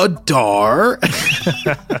says, a dar?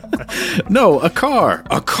 No, a car.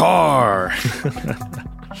 A car.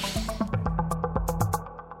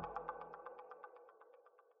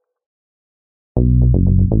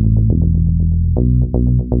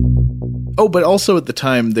 Oh, but also at the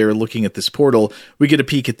time they're looking at this portal, we get a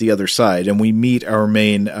peek at the other side, and we meet our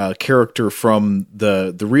main character from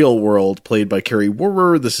the real world, played by Carrie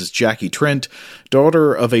Worrer. This is Jackie Trent,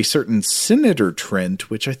 daughter of a certain Senator Trent,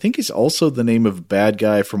 which I think is also the name of a bad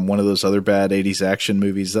guy from one of those other bad 80s action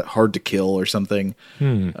movies, that Hard to Kill or something.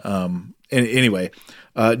 Anyway,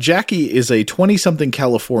 Jackie is a 20-something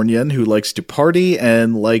Californian who likes to party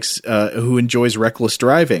and who enjoys reckless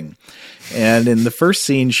driving. And in the first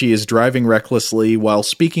scene, she is driving recklessly while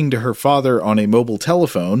speaking to her father on a mobile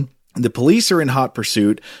telephone. The police are in hot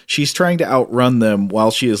pursuit. She's trying to outrun them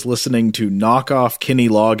while she is listening to knockoff Kenny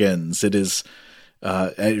Loggins.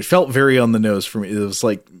 It felt very on the nose for me. It was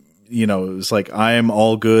like, I am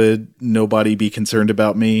all good. Nobody be concerned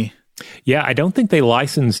about me. Yeah, I don't think they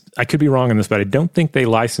licensed, I could be wrong on this, but I don't think they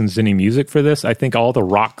licensed any music for this. I think all the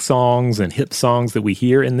rock songs and hip songs that we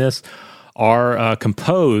hear in this are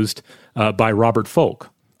composed by Robert Folk.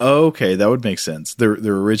 Okay, that would make sense. They're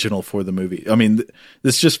original for the movie. I mean,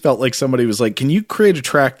 this just felt like somebody was like, can you create a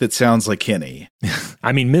track that sounds like Kenny?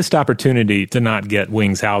 I mean, missed opportunity to not get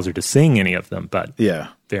Wings Hauser to sing any of them, but yeah,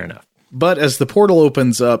 fair enough. But as the portal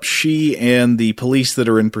opens up, she and the police that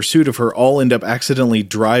are in pursuit of her all end up accidentally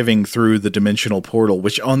driving through the dimensional portal,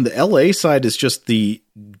 which on the LA side is just the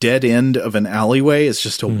dead end of an alleyway. It's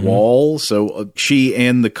just a wall. So she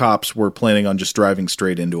and the cops were planning on just driving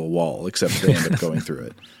straight into a wall, except they end up going through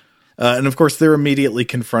it. And of course, they're immediately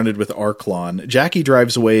confronted with Arklon. Jackie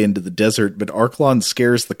drives away into the desert, but Arklon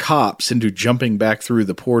scares the cops into jumping back through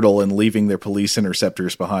the portal and leaving their police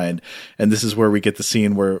interceptors behind. And this is where we get the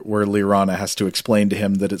scene where Lirana has to explain to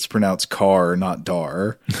him that it's pronounced car, not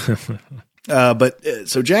dar.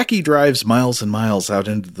 So Jackie drives miles and miles out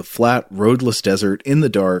into the flat, roadless desert in the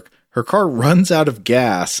dark. Her car runs out of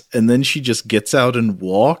gas, and then she just gets out and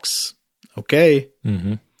walks. Okay.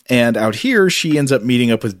 Mm-hmm. And out here, she ends up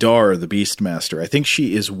meeting up with Dar, the Beastmaster. I think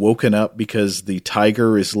she is woken up because the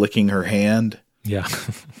tiger is licking her hand. Yeah.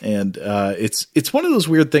 And it's one of those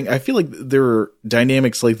weird things. I feel like there are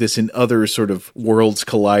dynamics like this in other sort of worlds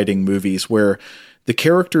colliding movies where the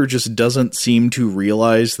character just doesn't seem to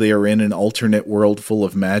realize they are in an alternate world full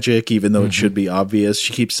of magic, even though it should be obvious.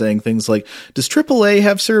 She keeps saying things like, does AAA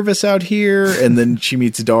have service out here? And then she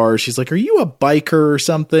meets Dar. She's like, are you a biker or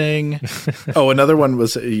something? Oh, another one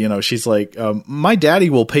was, she's like, my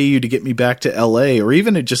daddy will pay you to get me back to LA or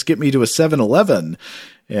even to just get me to a 7-Eleven.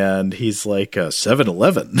 And he's like,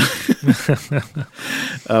 7-Eleven.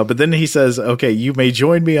 But then he says, okay, you may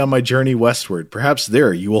join me on my journey westward. Perhaps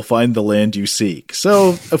there you will find the land you seek.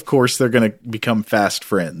 So, of course, they're going to become fast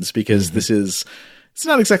friends because it's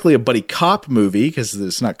not exactly a buddy cop movie because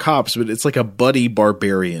it's not cops, but it's like a buddy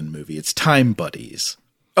barbarian movie. It's time buddies.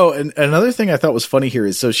 Oh, and another thing I thought was funny here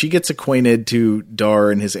is so she gets acquainted to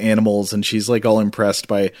Dar and his animals, and she's like all impressed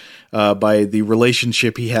by the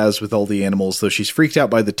relationship he has with all the animals, though she's freaked out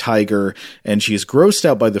by the tiger and she's grossed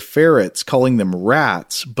out by the ferrets, calling them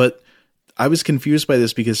rats. But I was confused by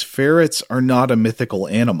this because ferrets are not a mythical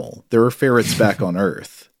animal. There are ferrets back on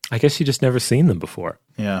Earth. I guess you just never seen them before.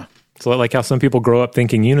 Yeah. It's like how some people grow up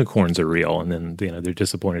thinking unicorns are real, and then they're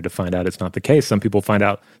disappointed to find out it's not the case. Some people find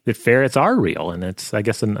out that ferrets are real, and it's, I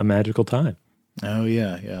guess, a magical time. Oh,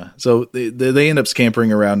 yeah. So they end up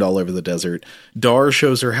scampering around all over the desert. Dar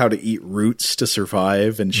shows her how to eat roots to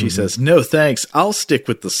survive, and she says, no, thanks, I'll stick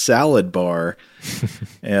with the salad bar.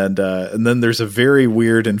 and then there's a very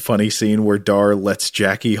weird and funny scene where Dar lets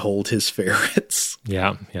Jackie hold his ferrets.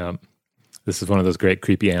 Yeah. This is one of those great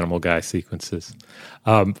creepy animal guy sequences.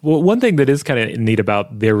 Well, one thing that is kind of neat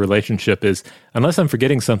about their relationship is, unless I'm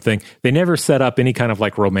forgetting something, they never set up any kind of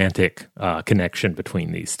like romantic connection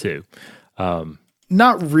between these two.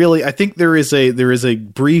 Not really. I think there is a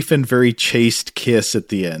brief and very chaste kiss at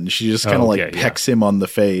the end. She just kind of pecks him on the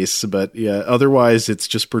face, but yeah, otherwise it's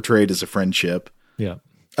just portrayed as a friendship. Yeah.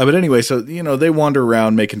 But anyway, so, they wander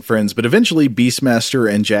around making friends, but eventually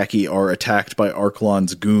Beastmaster and Jackie are attacked by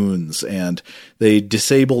Arklon's goons, and they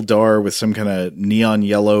disable Dar with some kind of neon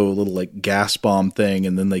yellow little like gas bomb thing,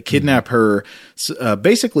 and then they kidnap her,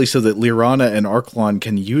 basically so that Lirana and Arklon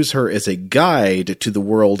can use her as a guide to the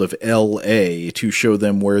world of LA to show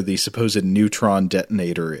them where the supposed neutron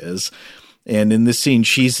detonator is. And in this scene,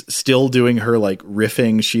 she's still doing her like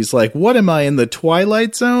riffing. She's like, what am I in the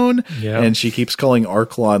Twilight Zone? Yeah. And she keeps calling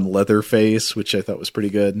Arklon Leatherface, which I thought was pretty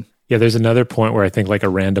good. Yeah, there's another point where I think like a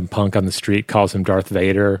random punk on the street calls him Darth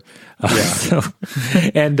Vader.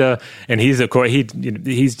 And he's of course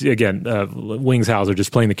he's again Wings Hauser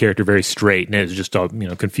just playing the character very straight and is just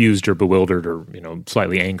confused or bewildered or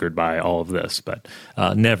slightly angered by all of this, but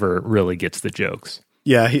never really gets the jokes.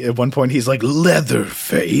 Yeah, at one point he's like,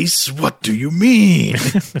 Leatherface, what do you mean?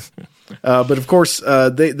 But of course,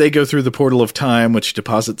 they go through the portal of time, which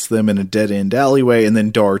deposits them in a dead-end alleyway, and then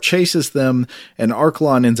Dar chases them, and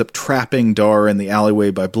Arklon ends up trapping Dar in the alleyway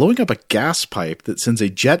by blowing up a gas pipe that sends a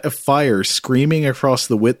jet of fire screaming across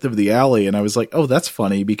the width of the alley. And I was like, oh, that's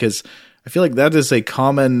funny, because I feel like that is a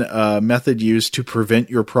common method used to prevent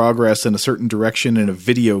your progress in a certain direction in a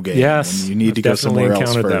video game. Yes, and you need to go somewhere else first.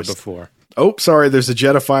 I've definitely encountered that before. Oh, sorry, there's a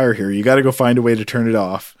jet of fire here. You got to go find a way to turn it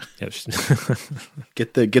off.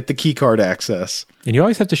 Get the key card access. And you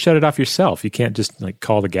always have to shut it off yourself. You can't just like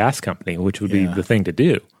call the gas company, which would be the thing to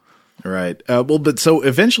do. Right. But so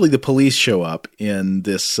eventually the police show up in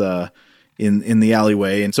this in the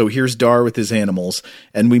alleyway, and so here's Dar with his animals,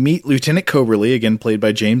 and we meet Lieutenant Coberly, again played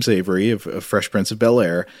by James Avery of Fresh Prince of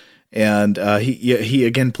Bel-Air. And he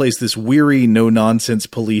again plays this weary, no-nonsense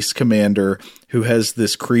police commander who has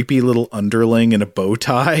this creepy little underling in a bow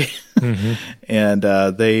tie. Mm-hmm. And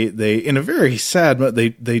they in a very sad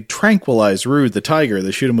they tranquilize Rude the tiger.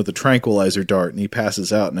 They shoot him with a tranquilizer dart, and he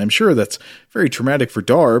passes out. And I'm sure that's very traumatic for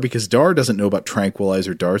Dar, because Dar doesn't know about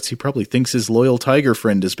tranquilizer darts. He probably thinks his loyal tiger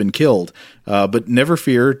friend has been killed. But never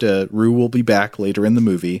fear, Rue will be back later in the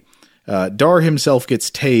movie. Dar himself gets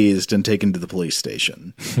tased and taken to the police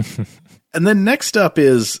station. And then next up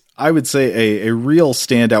is, I would say, a real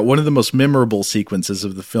standout, one of the most memorable sequences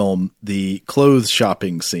of the film, the clothes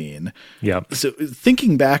shopping scene. Yeah. So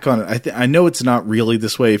thinking back on it, I know it's not really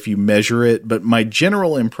this way if you measure it, but my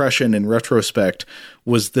general impression in retrospect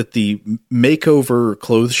was that the makeover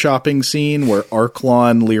clothes shopping scene where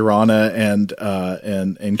Arklon, Lirana,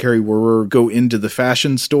 and Carrie Werrer go into the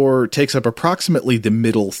fashion store takes up approximately the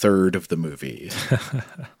middle third of the movie.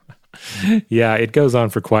 Yeah, it goes on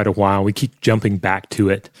for quite a while. We keep jumping back to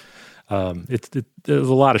it. There's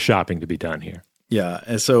a lot of shopping to be done here. Yeah,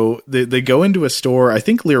 and so they go into a store. I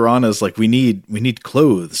think Lirana's like, we need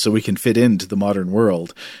clothes so we can fit into the modern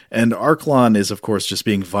world. And Arklon is, of course, just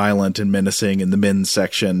being violent and menacing in the men's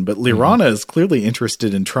section. But Lirana is clearly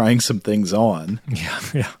interested in trying some things on.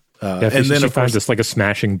 Yeah. And then she finds this like a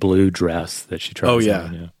smashing blue dress that she tries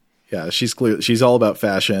on. Yeah, she's all about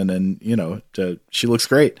fashion, and she looks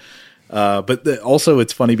great. But also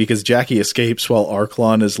it's funny because Jackie escapes while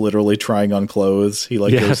Arklon is literally trying on clothes. He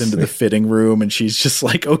goes into the fitting room, and she's just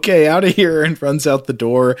like, okay, out of here, and runs out the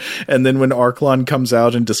door. And then when Arklon comes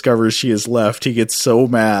out and discovers she has left, he gets so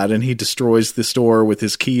mad and he destroys the store with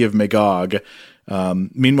his key of Magog.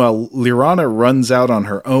 Meanwhile, Lirana runs out on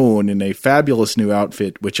her own in a fabulous new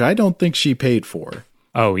outfit, which I don't think she paid for.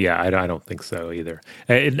 Oh, yeah, I don't think so either.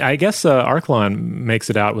 I guess Arklon makes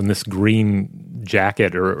it out in this green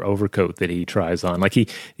jacket or overcoat that he tries on. Like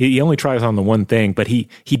he only tries on the one thing, but he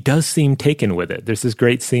does seem taken with it. There's this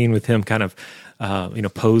great scene with him kind of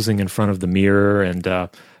posing in front of the mirror, and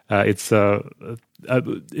it's a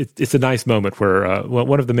nice moment where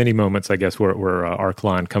one of the many moments, I guess, where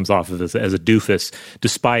Arklon comes off of as a doofus,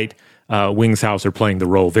 despite Wingshauser playing the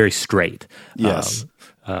role very straight. Yes.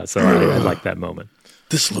 So I like that moment.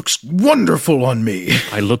 This looks wonderful on me.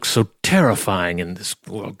 I look so terrifying in this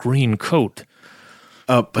green coat.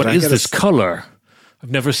 But what is this color?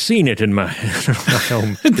 I've never seen it in my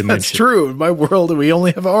home dimension. That's true. In my world, we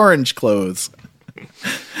only have orange clothes.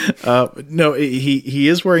 No, he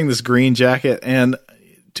is wearing this green jacket, and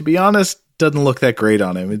to be honest, doesn't look that great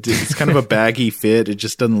on him. It's kind of a baggy fit. It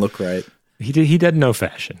just doesn't look right. He doesn't know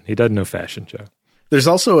fashion. He doesn't know fashion, Joe. There's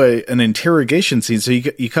also an interrogation scene. So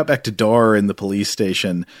you cut back to Dar in the police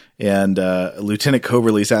station, and Lieutenant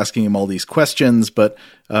Coverley's asking him all these questions. But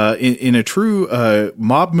in a true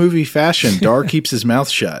mob movie fashion, Dar keeps his mouth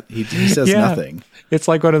shut. He says nothing. It's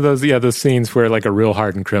like one of those scenes where like a real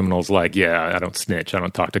hardened criminal's like, I don't snitch, I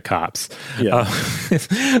don't talk to cops. Yeah.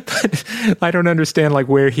 But I don't understand like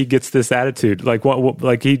where he gets this attitude.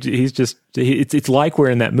 Like he's just it's like we're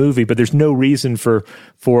in that movie, but there's no reason for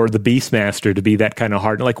the Beastmaster to be that kind of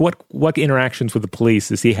hard. Like what interactions with the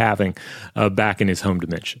police is he having back in his home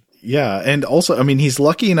dimension? Yeah, and also, I mean, he's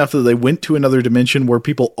lucky enough that they went to another dimension where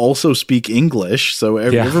people also speak English, so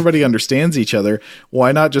everybody understands each other.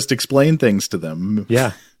 Why not just explain things to them?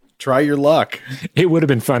 Yeah. Try your luck. It would have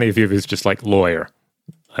been funny if he was just like, lawyer.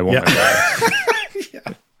 I want my lawyer.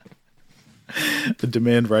 The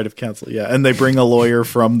demand right of counsel. Yeah, and they bring a lawyer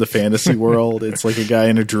from the fantasy world. It's like a guy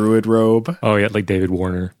in a druid robe. Oh, yeah, like David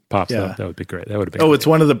Warner pops up. That would be great. That would have been great. It's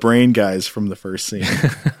one of the brain guys from the first scene.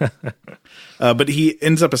 But he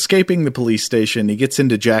ends up escaping the police station. He gets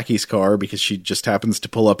into Jackie's car because she just happens to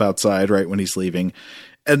pull up outside right when he's leaving.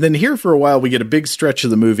 And then here for a while, we get a big stretch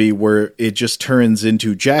of the movie where it just turns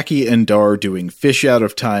into Jackie and Dar doing fish out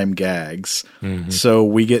of time gags. Mm-hmm. So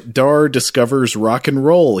we get Dar discovers rock and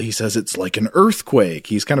roll. He says it's like an earthquake.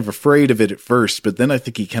 He's kind of afraid of it at first, but then I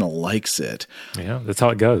think he kind of likes it. Yeah, that's how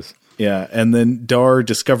it goes. Yeah, and then Dar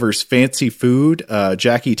discovers fancy food.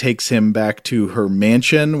 Jackie takes him back to her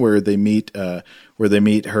mansion where they meet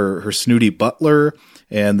her snooty butler,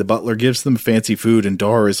 and the butler gives them fancy food, and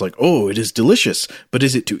Dar is like, "Oh, it is delicious, but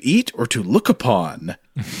is it to eat or to look upon?"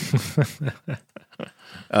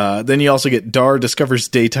 Then you also get Dar discovers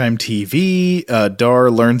daytime TV. Dar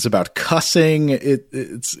learns about cussing.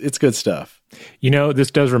 It's good stuff.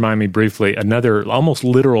 This does remind me briefly, another almost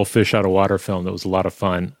literal fish out of water film that was a lot of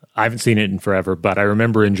fun. I haven't seen it in forever, but I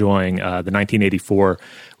remember enjoying the 1984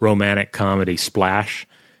 romantic comedy Splash,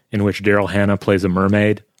 in which Daryl Hannah plays a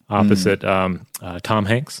mermaid opposite Tom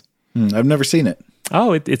Hanks. I've never seen it.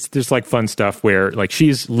 Oh, it's there's like fun stuff where like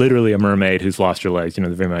she's literally a mermaid who's lost her legs.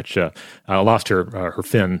 Very much lost her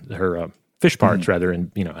fin, her fish parts rather,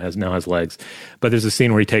 and has legs. But there's a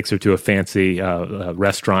scene where he takes her to a fancy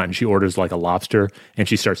restaurant and she orders like a lobster and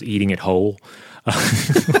she starts eating it whole.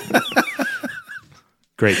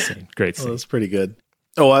 Great scene. Oh, that's pretty good.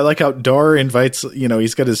 Oh, I like how Dar invites,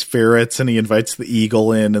 he's got his ferrets and he invites the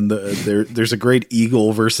eagle in, and there's a great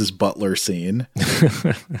eagle versus butler scene.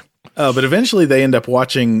 But eventually they end up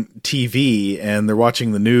watching TV and they're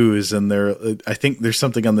watching the news, and I think there's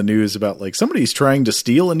something on the news about like somebody's trying to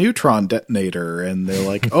steal a neutron detonator, and they're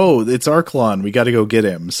like, oh, it's Arklon, we got to go get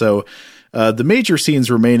him. So the major scenes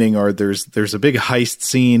remaining are there's a big heist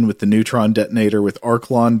scene with the neutron detonator with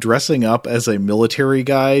Arklon dressing up as a military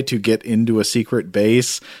guy to get into a secret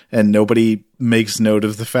base, and nobody makes note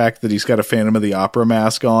of the fact that he's got a Phantom of the Opera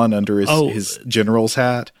mask on under his general's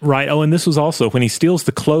hat. Right. Oh, and this was also when he steals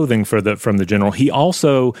the clothing from the general, he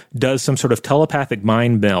also does some sort of telepathic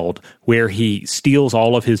mind meld where he steals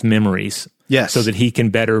all of his memories. Yes. So that he can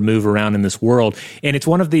better move around in this world. And it's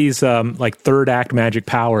one of these like third act magic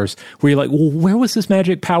powers where you're like, well, where was this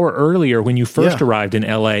magic power earlier when you first arrived in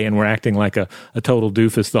LA and were acting like a total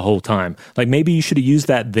doofus the whole time? Like maybe you should have used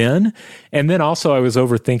that then. And then also I was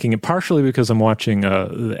overthinking it, partially because I'm watching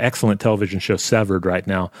the excellent television show Severed right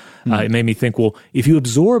now. It made me think, well, if you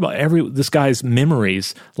absorb this guy's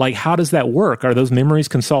memories, like how does that work? Are those memories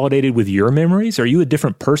consolidated with your memories? Are you a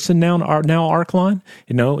different person now Arklon?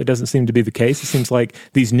 It doesn't seem to be the case. It seems like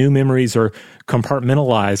these new memories are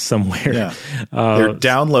compartmentalized somewhere. Yeah. They're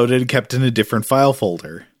downloaded, kept in a different file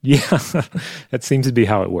folder. Yeah, that seems to be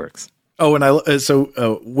how it works. Oh, and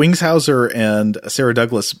Wingshauser and Sarah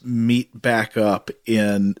Douglas meet back up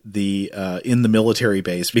in the military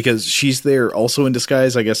base because she's there also in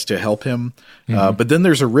disguise, I guess, to help him. But then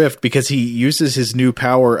there's a rift because he uses his new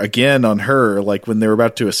power again on her, like when they're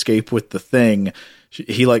about to escape with the thing.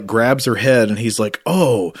 He like grabs her head and he's like,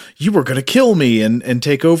 "Oh, you were gonna kill me and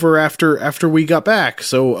take over after we got back.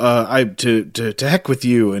 So to heck with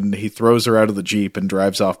you." And he throws her out of the Jeep and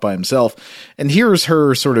drives off by himself. And here's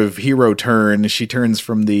her sort of hero turn. She turns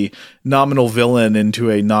from the nominal villain into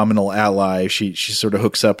a nominal ally. She sort of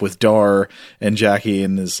hooks up with Dar and Jackie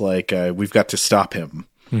and is like, "We've got to stop him."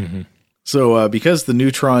 Mm-hmm. So because the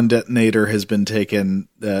neutron detonator has been taken,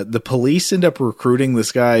 the police end up recruiting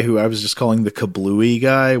this guy who I was just calling the Kablooey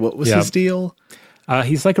guy. What was his deal?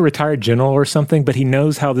 He's like a retired general or something, but he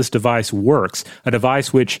knows how this device works, a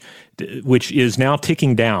device which is now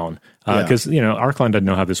ticking down because, Arklon doesn't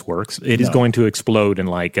know how this works. It is going to explode in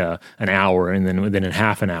like an hour and then within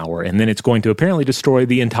half an hour, and then it's going to apparently destroy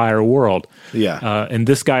the entire world. Yeah. And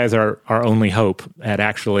this guy is our only hope at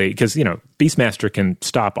actually, because, Beastmaster can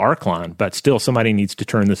stop Arklon, but still somebody needs to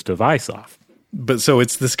turn this device off. But so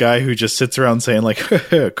it's this guy who just sits around saying like,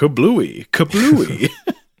 kablooey, kablooey.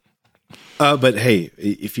 But hey,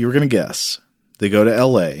 if you were going to guess, they go to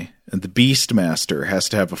L.A. and the Beastmaster has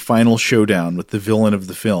to have a final showdown with the villain of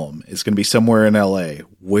the film. It's going to be somewhere in L.A.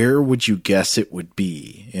 Where would you guess it would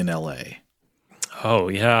be in L.A.? Oh,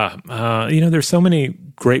 yeah. There's so many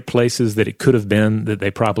great places that it could have been that they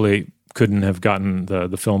probably couldn't have gotten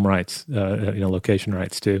the film rights, location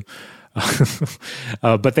rights to.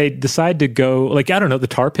 But they decide to go, like, I don't know, the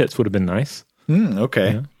tar pits would have been nice.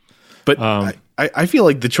 Okay. Yeah. But I feel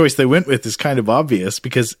like the choice they went with is kind of obvious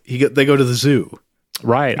because they go to the zoo.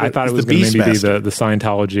 Right. I thought it was going to maybe be the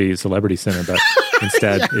Scientology Celebrity Center, but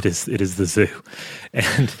instead it is the zoo.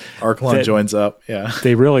 And Arklon joins up. Yeah.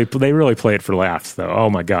 They really play it for laughs, though. Oh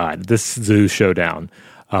my God, this zoo showdown.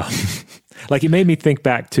 Like it made me think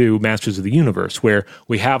back to Masters of the Universe, where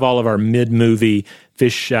we have all of our mid-movie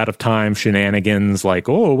fish out of time shenanigans, like,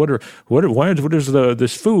 oh, what is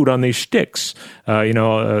this food on these sticks?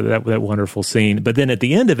 That wonderful scene. But then at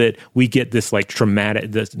the end of it, we get this like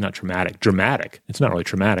dramatic. It's not really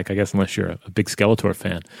traumatic, I guess, unless you're a big Skeletor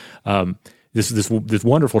fan. This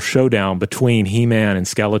wonderful showdown between He-Man and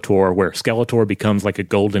Skeletor, where Skeletor becomes like a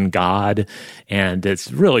golden god, and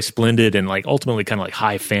it's really splendid and like ultimately kind of like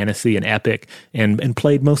high fantasy and epic, and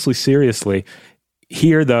played mostly seriously.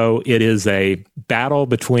 Here, though, it is a battle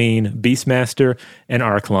between Beastmaster and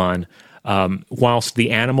Arklon, whilst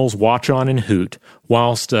the animals watch on and hoot,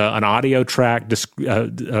 whilst an audio track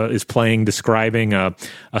is playing describing a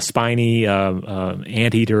spiny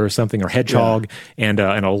anteater or something, or hedgehog, and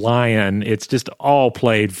a lion. It's just all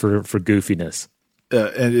played for goofiness.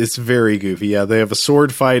 And it's very goofy. Yeah, they have a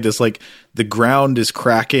sword fight. It's like the ground is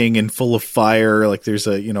cracking and full of fire. Like there's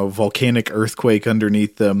a, volcanic earthquake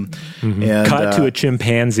underneath them. Mm-hmm. And cut to a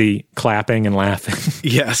chimpanzee clapping and laughing.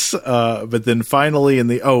 Yes. But then finally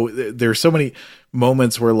there's so many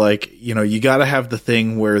moments where you got to have the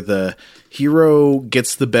thing where the hero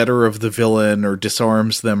gets the better of the villain or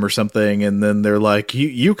disarms them or something. And then they're like,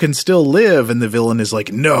 you can still live. And the villain is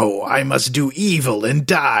like, no, I must do evil and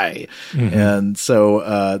die. Mm-hmm. And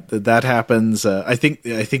so that happens. I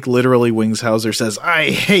think literally Wingshauser says,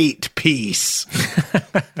 I hate peace.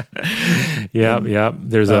 Yeah.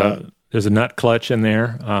 There's a nut clutch in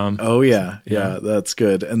there. Yeah, that's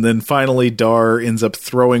good. And then finally, Dar ends up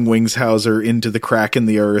throwing Wingshauser into the crack in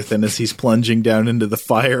the earth, and as he's plunging down into the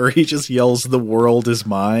fire, he just yells, "The world is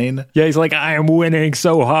mine." Yeah, he's like, "I am winning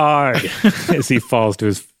so hard," as he falls to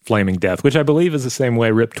his flaming death, which I believe is the same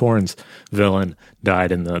way Rip Torn's villain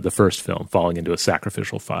died in the first film, falling into a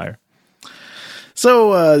sacrificial fire.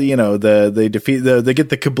 So, they defeat they get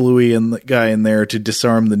the Kablooey and the guy in there to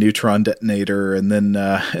disarm the neutron detonator. And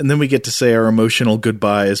then we get to say our emotional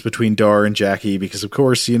goodbyes between Dar and Jackie, because of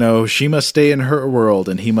course, she must stay in her world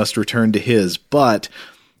and he must return to his. But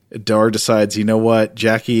Dar decides, you know what,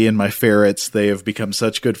 Jackie and my ferrets, they have become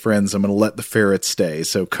such good friends. I'm going to let the ferrets stay.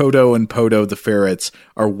 So Kodo and Podo, the ferrets,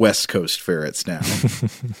 are West Coast ferrets now.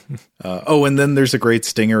 And then there's a great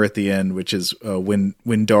stinger at the end, which is when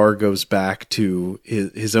Dar goes back to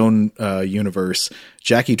his own universe.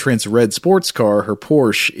 Jackie Trent's red sports car, her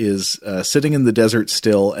Porsche, is sitting in the desert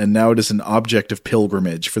still, and now it is an object of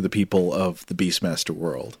pilgrimage for the people of the Beastmaster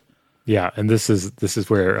world. Yeah, and this is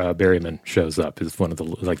where Berryman shows up. Is one of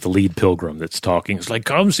the lead pilgrim that's talking. It's like,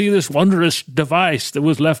 come see this wondrous device that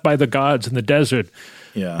was left by the gods in the desert.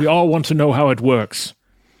 Yeah, we all want to know how it works.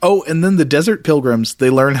 Oh, and then the desert pilgrims, they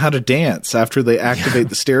learn how to dance after they activate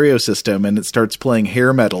the stereo system, and it starts playing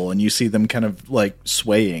hair metal, and you see them kind of like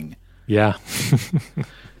swaying. Yeah.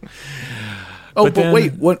 But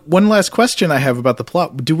wait, one last question I have about the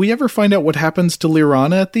plot. Do we ever find out what happens to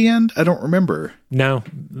Lirana at the end? I don't remember. No,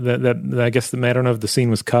 I guess I don't know if the scene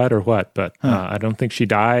was cut or what, but I don't think she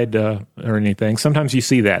died or anything. Sometimes you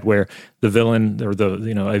see that where the villain or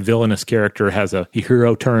a villainous character has a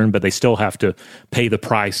hero turn, but they still have to pay the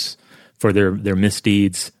price for their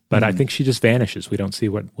misdeeds. But I think she just vanishes. We don't see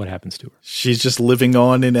what happens to her. She's just living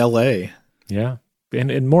on in L.A. Yeah,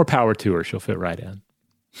 and more power to her. She'll fit right in.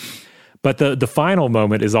 But the final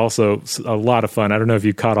moment is also a lot of fun. I don't know if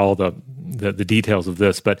you caught all the details of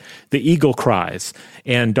this, but the eagle cries,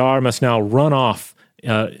 and Dar must now run off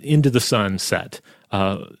into the sunset.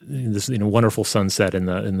 This wonderful sunset in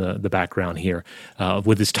the background here,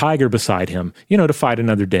 with his tiger beside him, to fight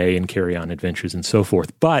another day and carry on adventures and so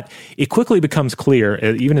forth. But it quickly becomes clear,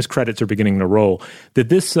 even as credits are beginning to roll, that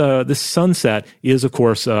this sunset is, of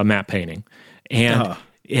course, a matte painting, and.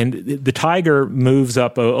 And the tiger moves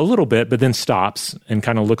up a little bit, but then stops and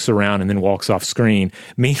kind of looks around and then walks off screen.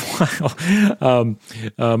 Meanwhile,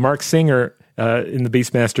 Mark Singer, in the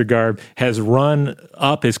Beastmaster garb, has run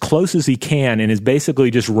up as close as he can and is basically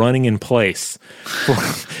just running in place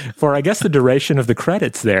for I guess, the duration of the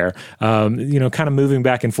credits there, kind of moving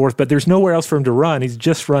back and forth. But there's nowhere else for him to run. He's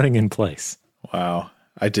just running in place. Wow.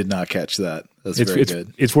 I did not catch that. That's very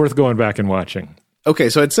good. It's worth going back and watching. Okay,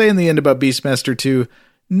 so I'd say in the end about Beastmaster 2,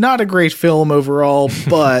 not a great film overall,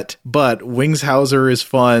 but Wingshauser is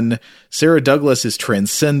fun. Sarah Douglas is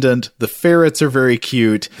transcendent. The ferrets are very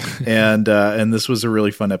cute, and this was a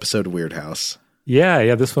really fun episode of Weirdhouse.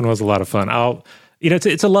 Yeah, this one was a lot of fun.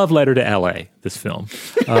 It's a love letter to LA, this film.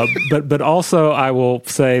 But also I will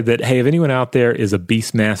say that, hey, if anyone out there is a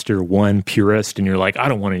Beastmaster 1 purist and you're like, I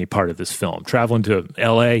don't want any part of this film, traveling to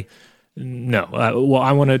LA, no.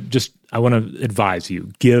 I want to advise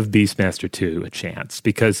you, give Beastmaster 2 a chance,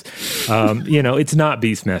 because it's not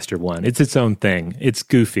Beastmaster 1. It's its own thing. It's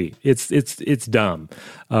goofy. It's dumb,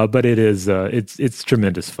 but it's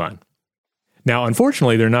tremendous fun. Now,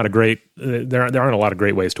 unfortunately, there aren't a lot of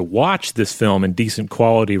great ways to watch this film in decent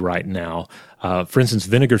quality right now. For instance,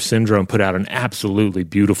 Vinegar Syndrome put out an absolutely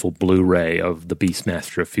beautiful Blu-ray of the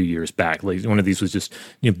Beastmaster a few years back. One of these was just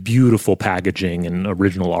beautiful packaging and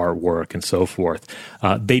original artwork and so forth.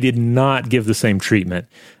 They did not give the same treatment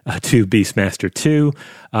to Beastmaster 2.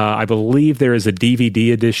 I believe there is a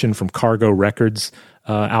DVD edition from Cargo Records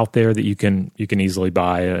out there that you can easily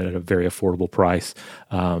buy at a very affordable price.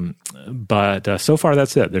 But so far,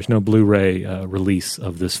 that's it. There's no Blu-ray release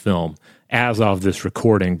of this film as of this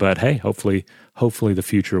recording. But hey, hopefully the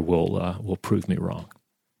future will prove me wrong.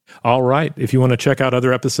 All right. If you want to check out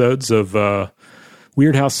other episodes of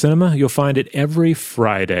Weirdhouse Cinema, you'll find it every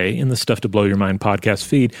Friday in the Stuff to Blow Your Mind podcast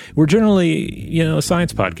feed. We're generally, a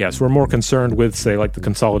science podcast. We're more concerned with, say, like the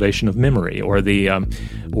consolidation of memory or the,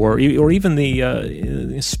 or even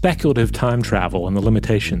the speculative time travel and the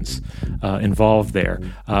limitations involved there.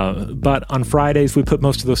 But on Fridays, we put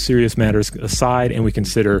most of those serious matters aside and we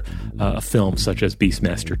consider a film such as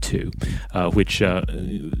Beastmaster 2, which, a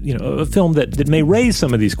film that may raise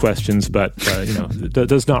some of these questions, but,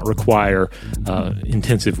 does not require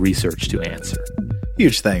intensive research to answer.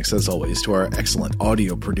 Huge thanks, as always, to our excellent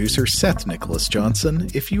audio producer, Seth Nicholas Johnson.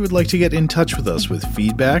 If you would like to get in touch with us with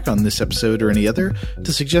feedback on this episode or any other,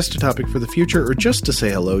 to suggest a topic for the future, or just to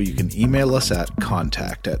say hello, you can email us at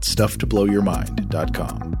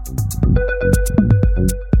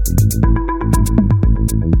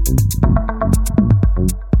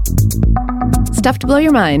contact@stufftoblowyourmind.com. Stuff to Blow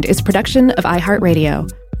Your Mind is a production of iHeartRadio.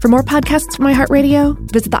 For more podcasts from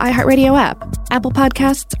iHeartRadio, visit the iHeartRadio app, Apple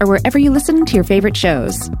Podcasts, or wherever you listen to your favorite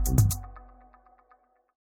shows.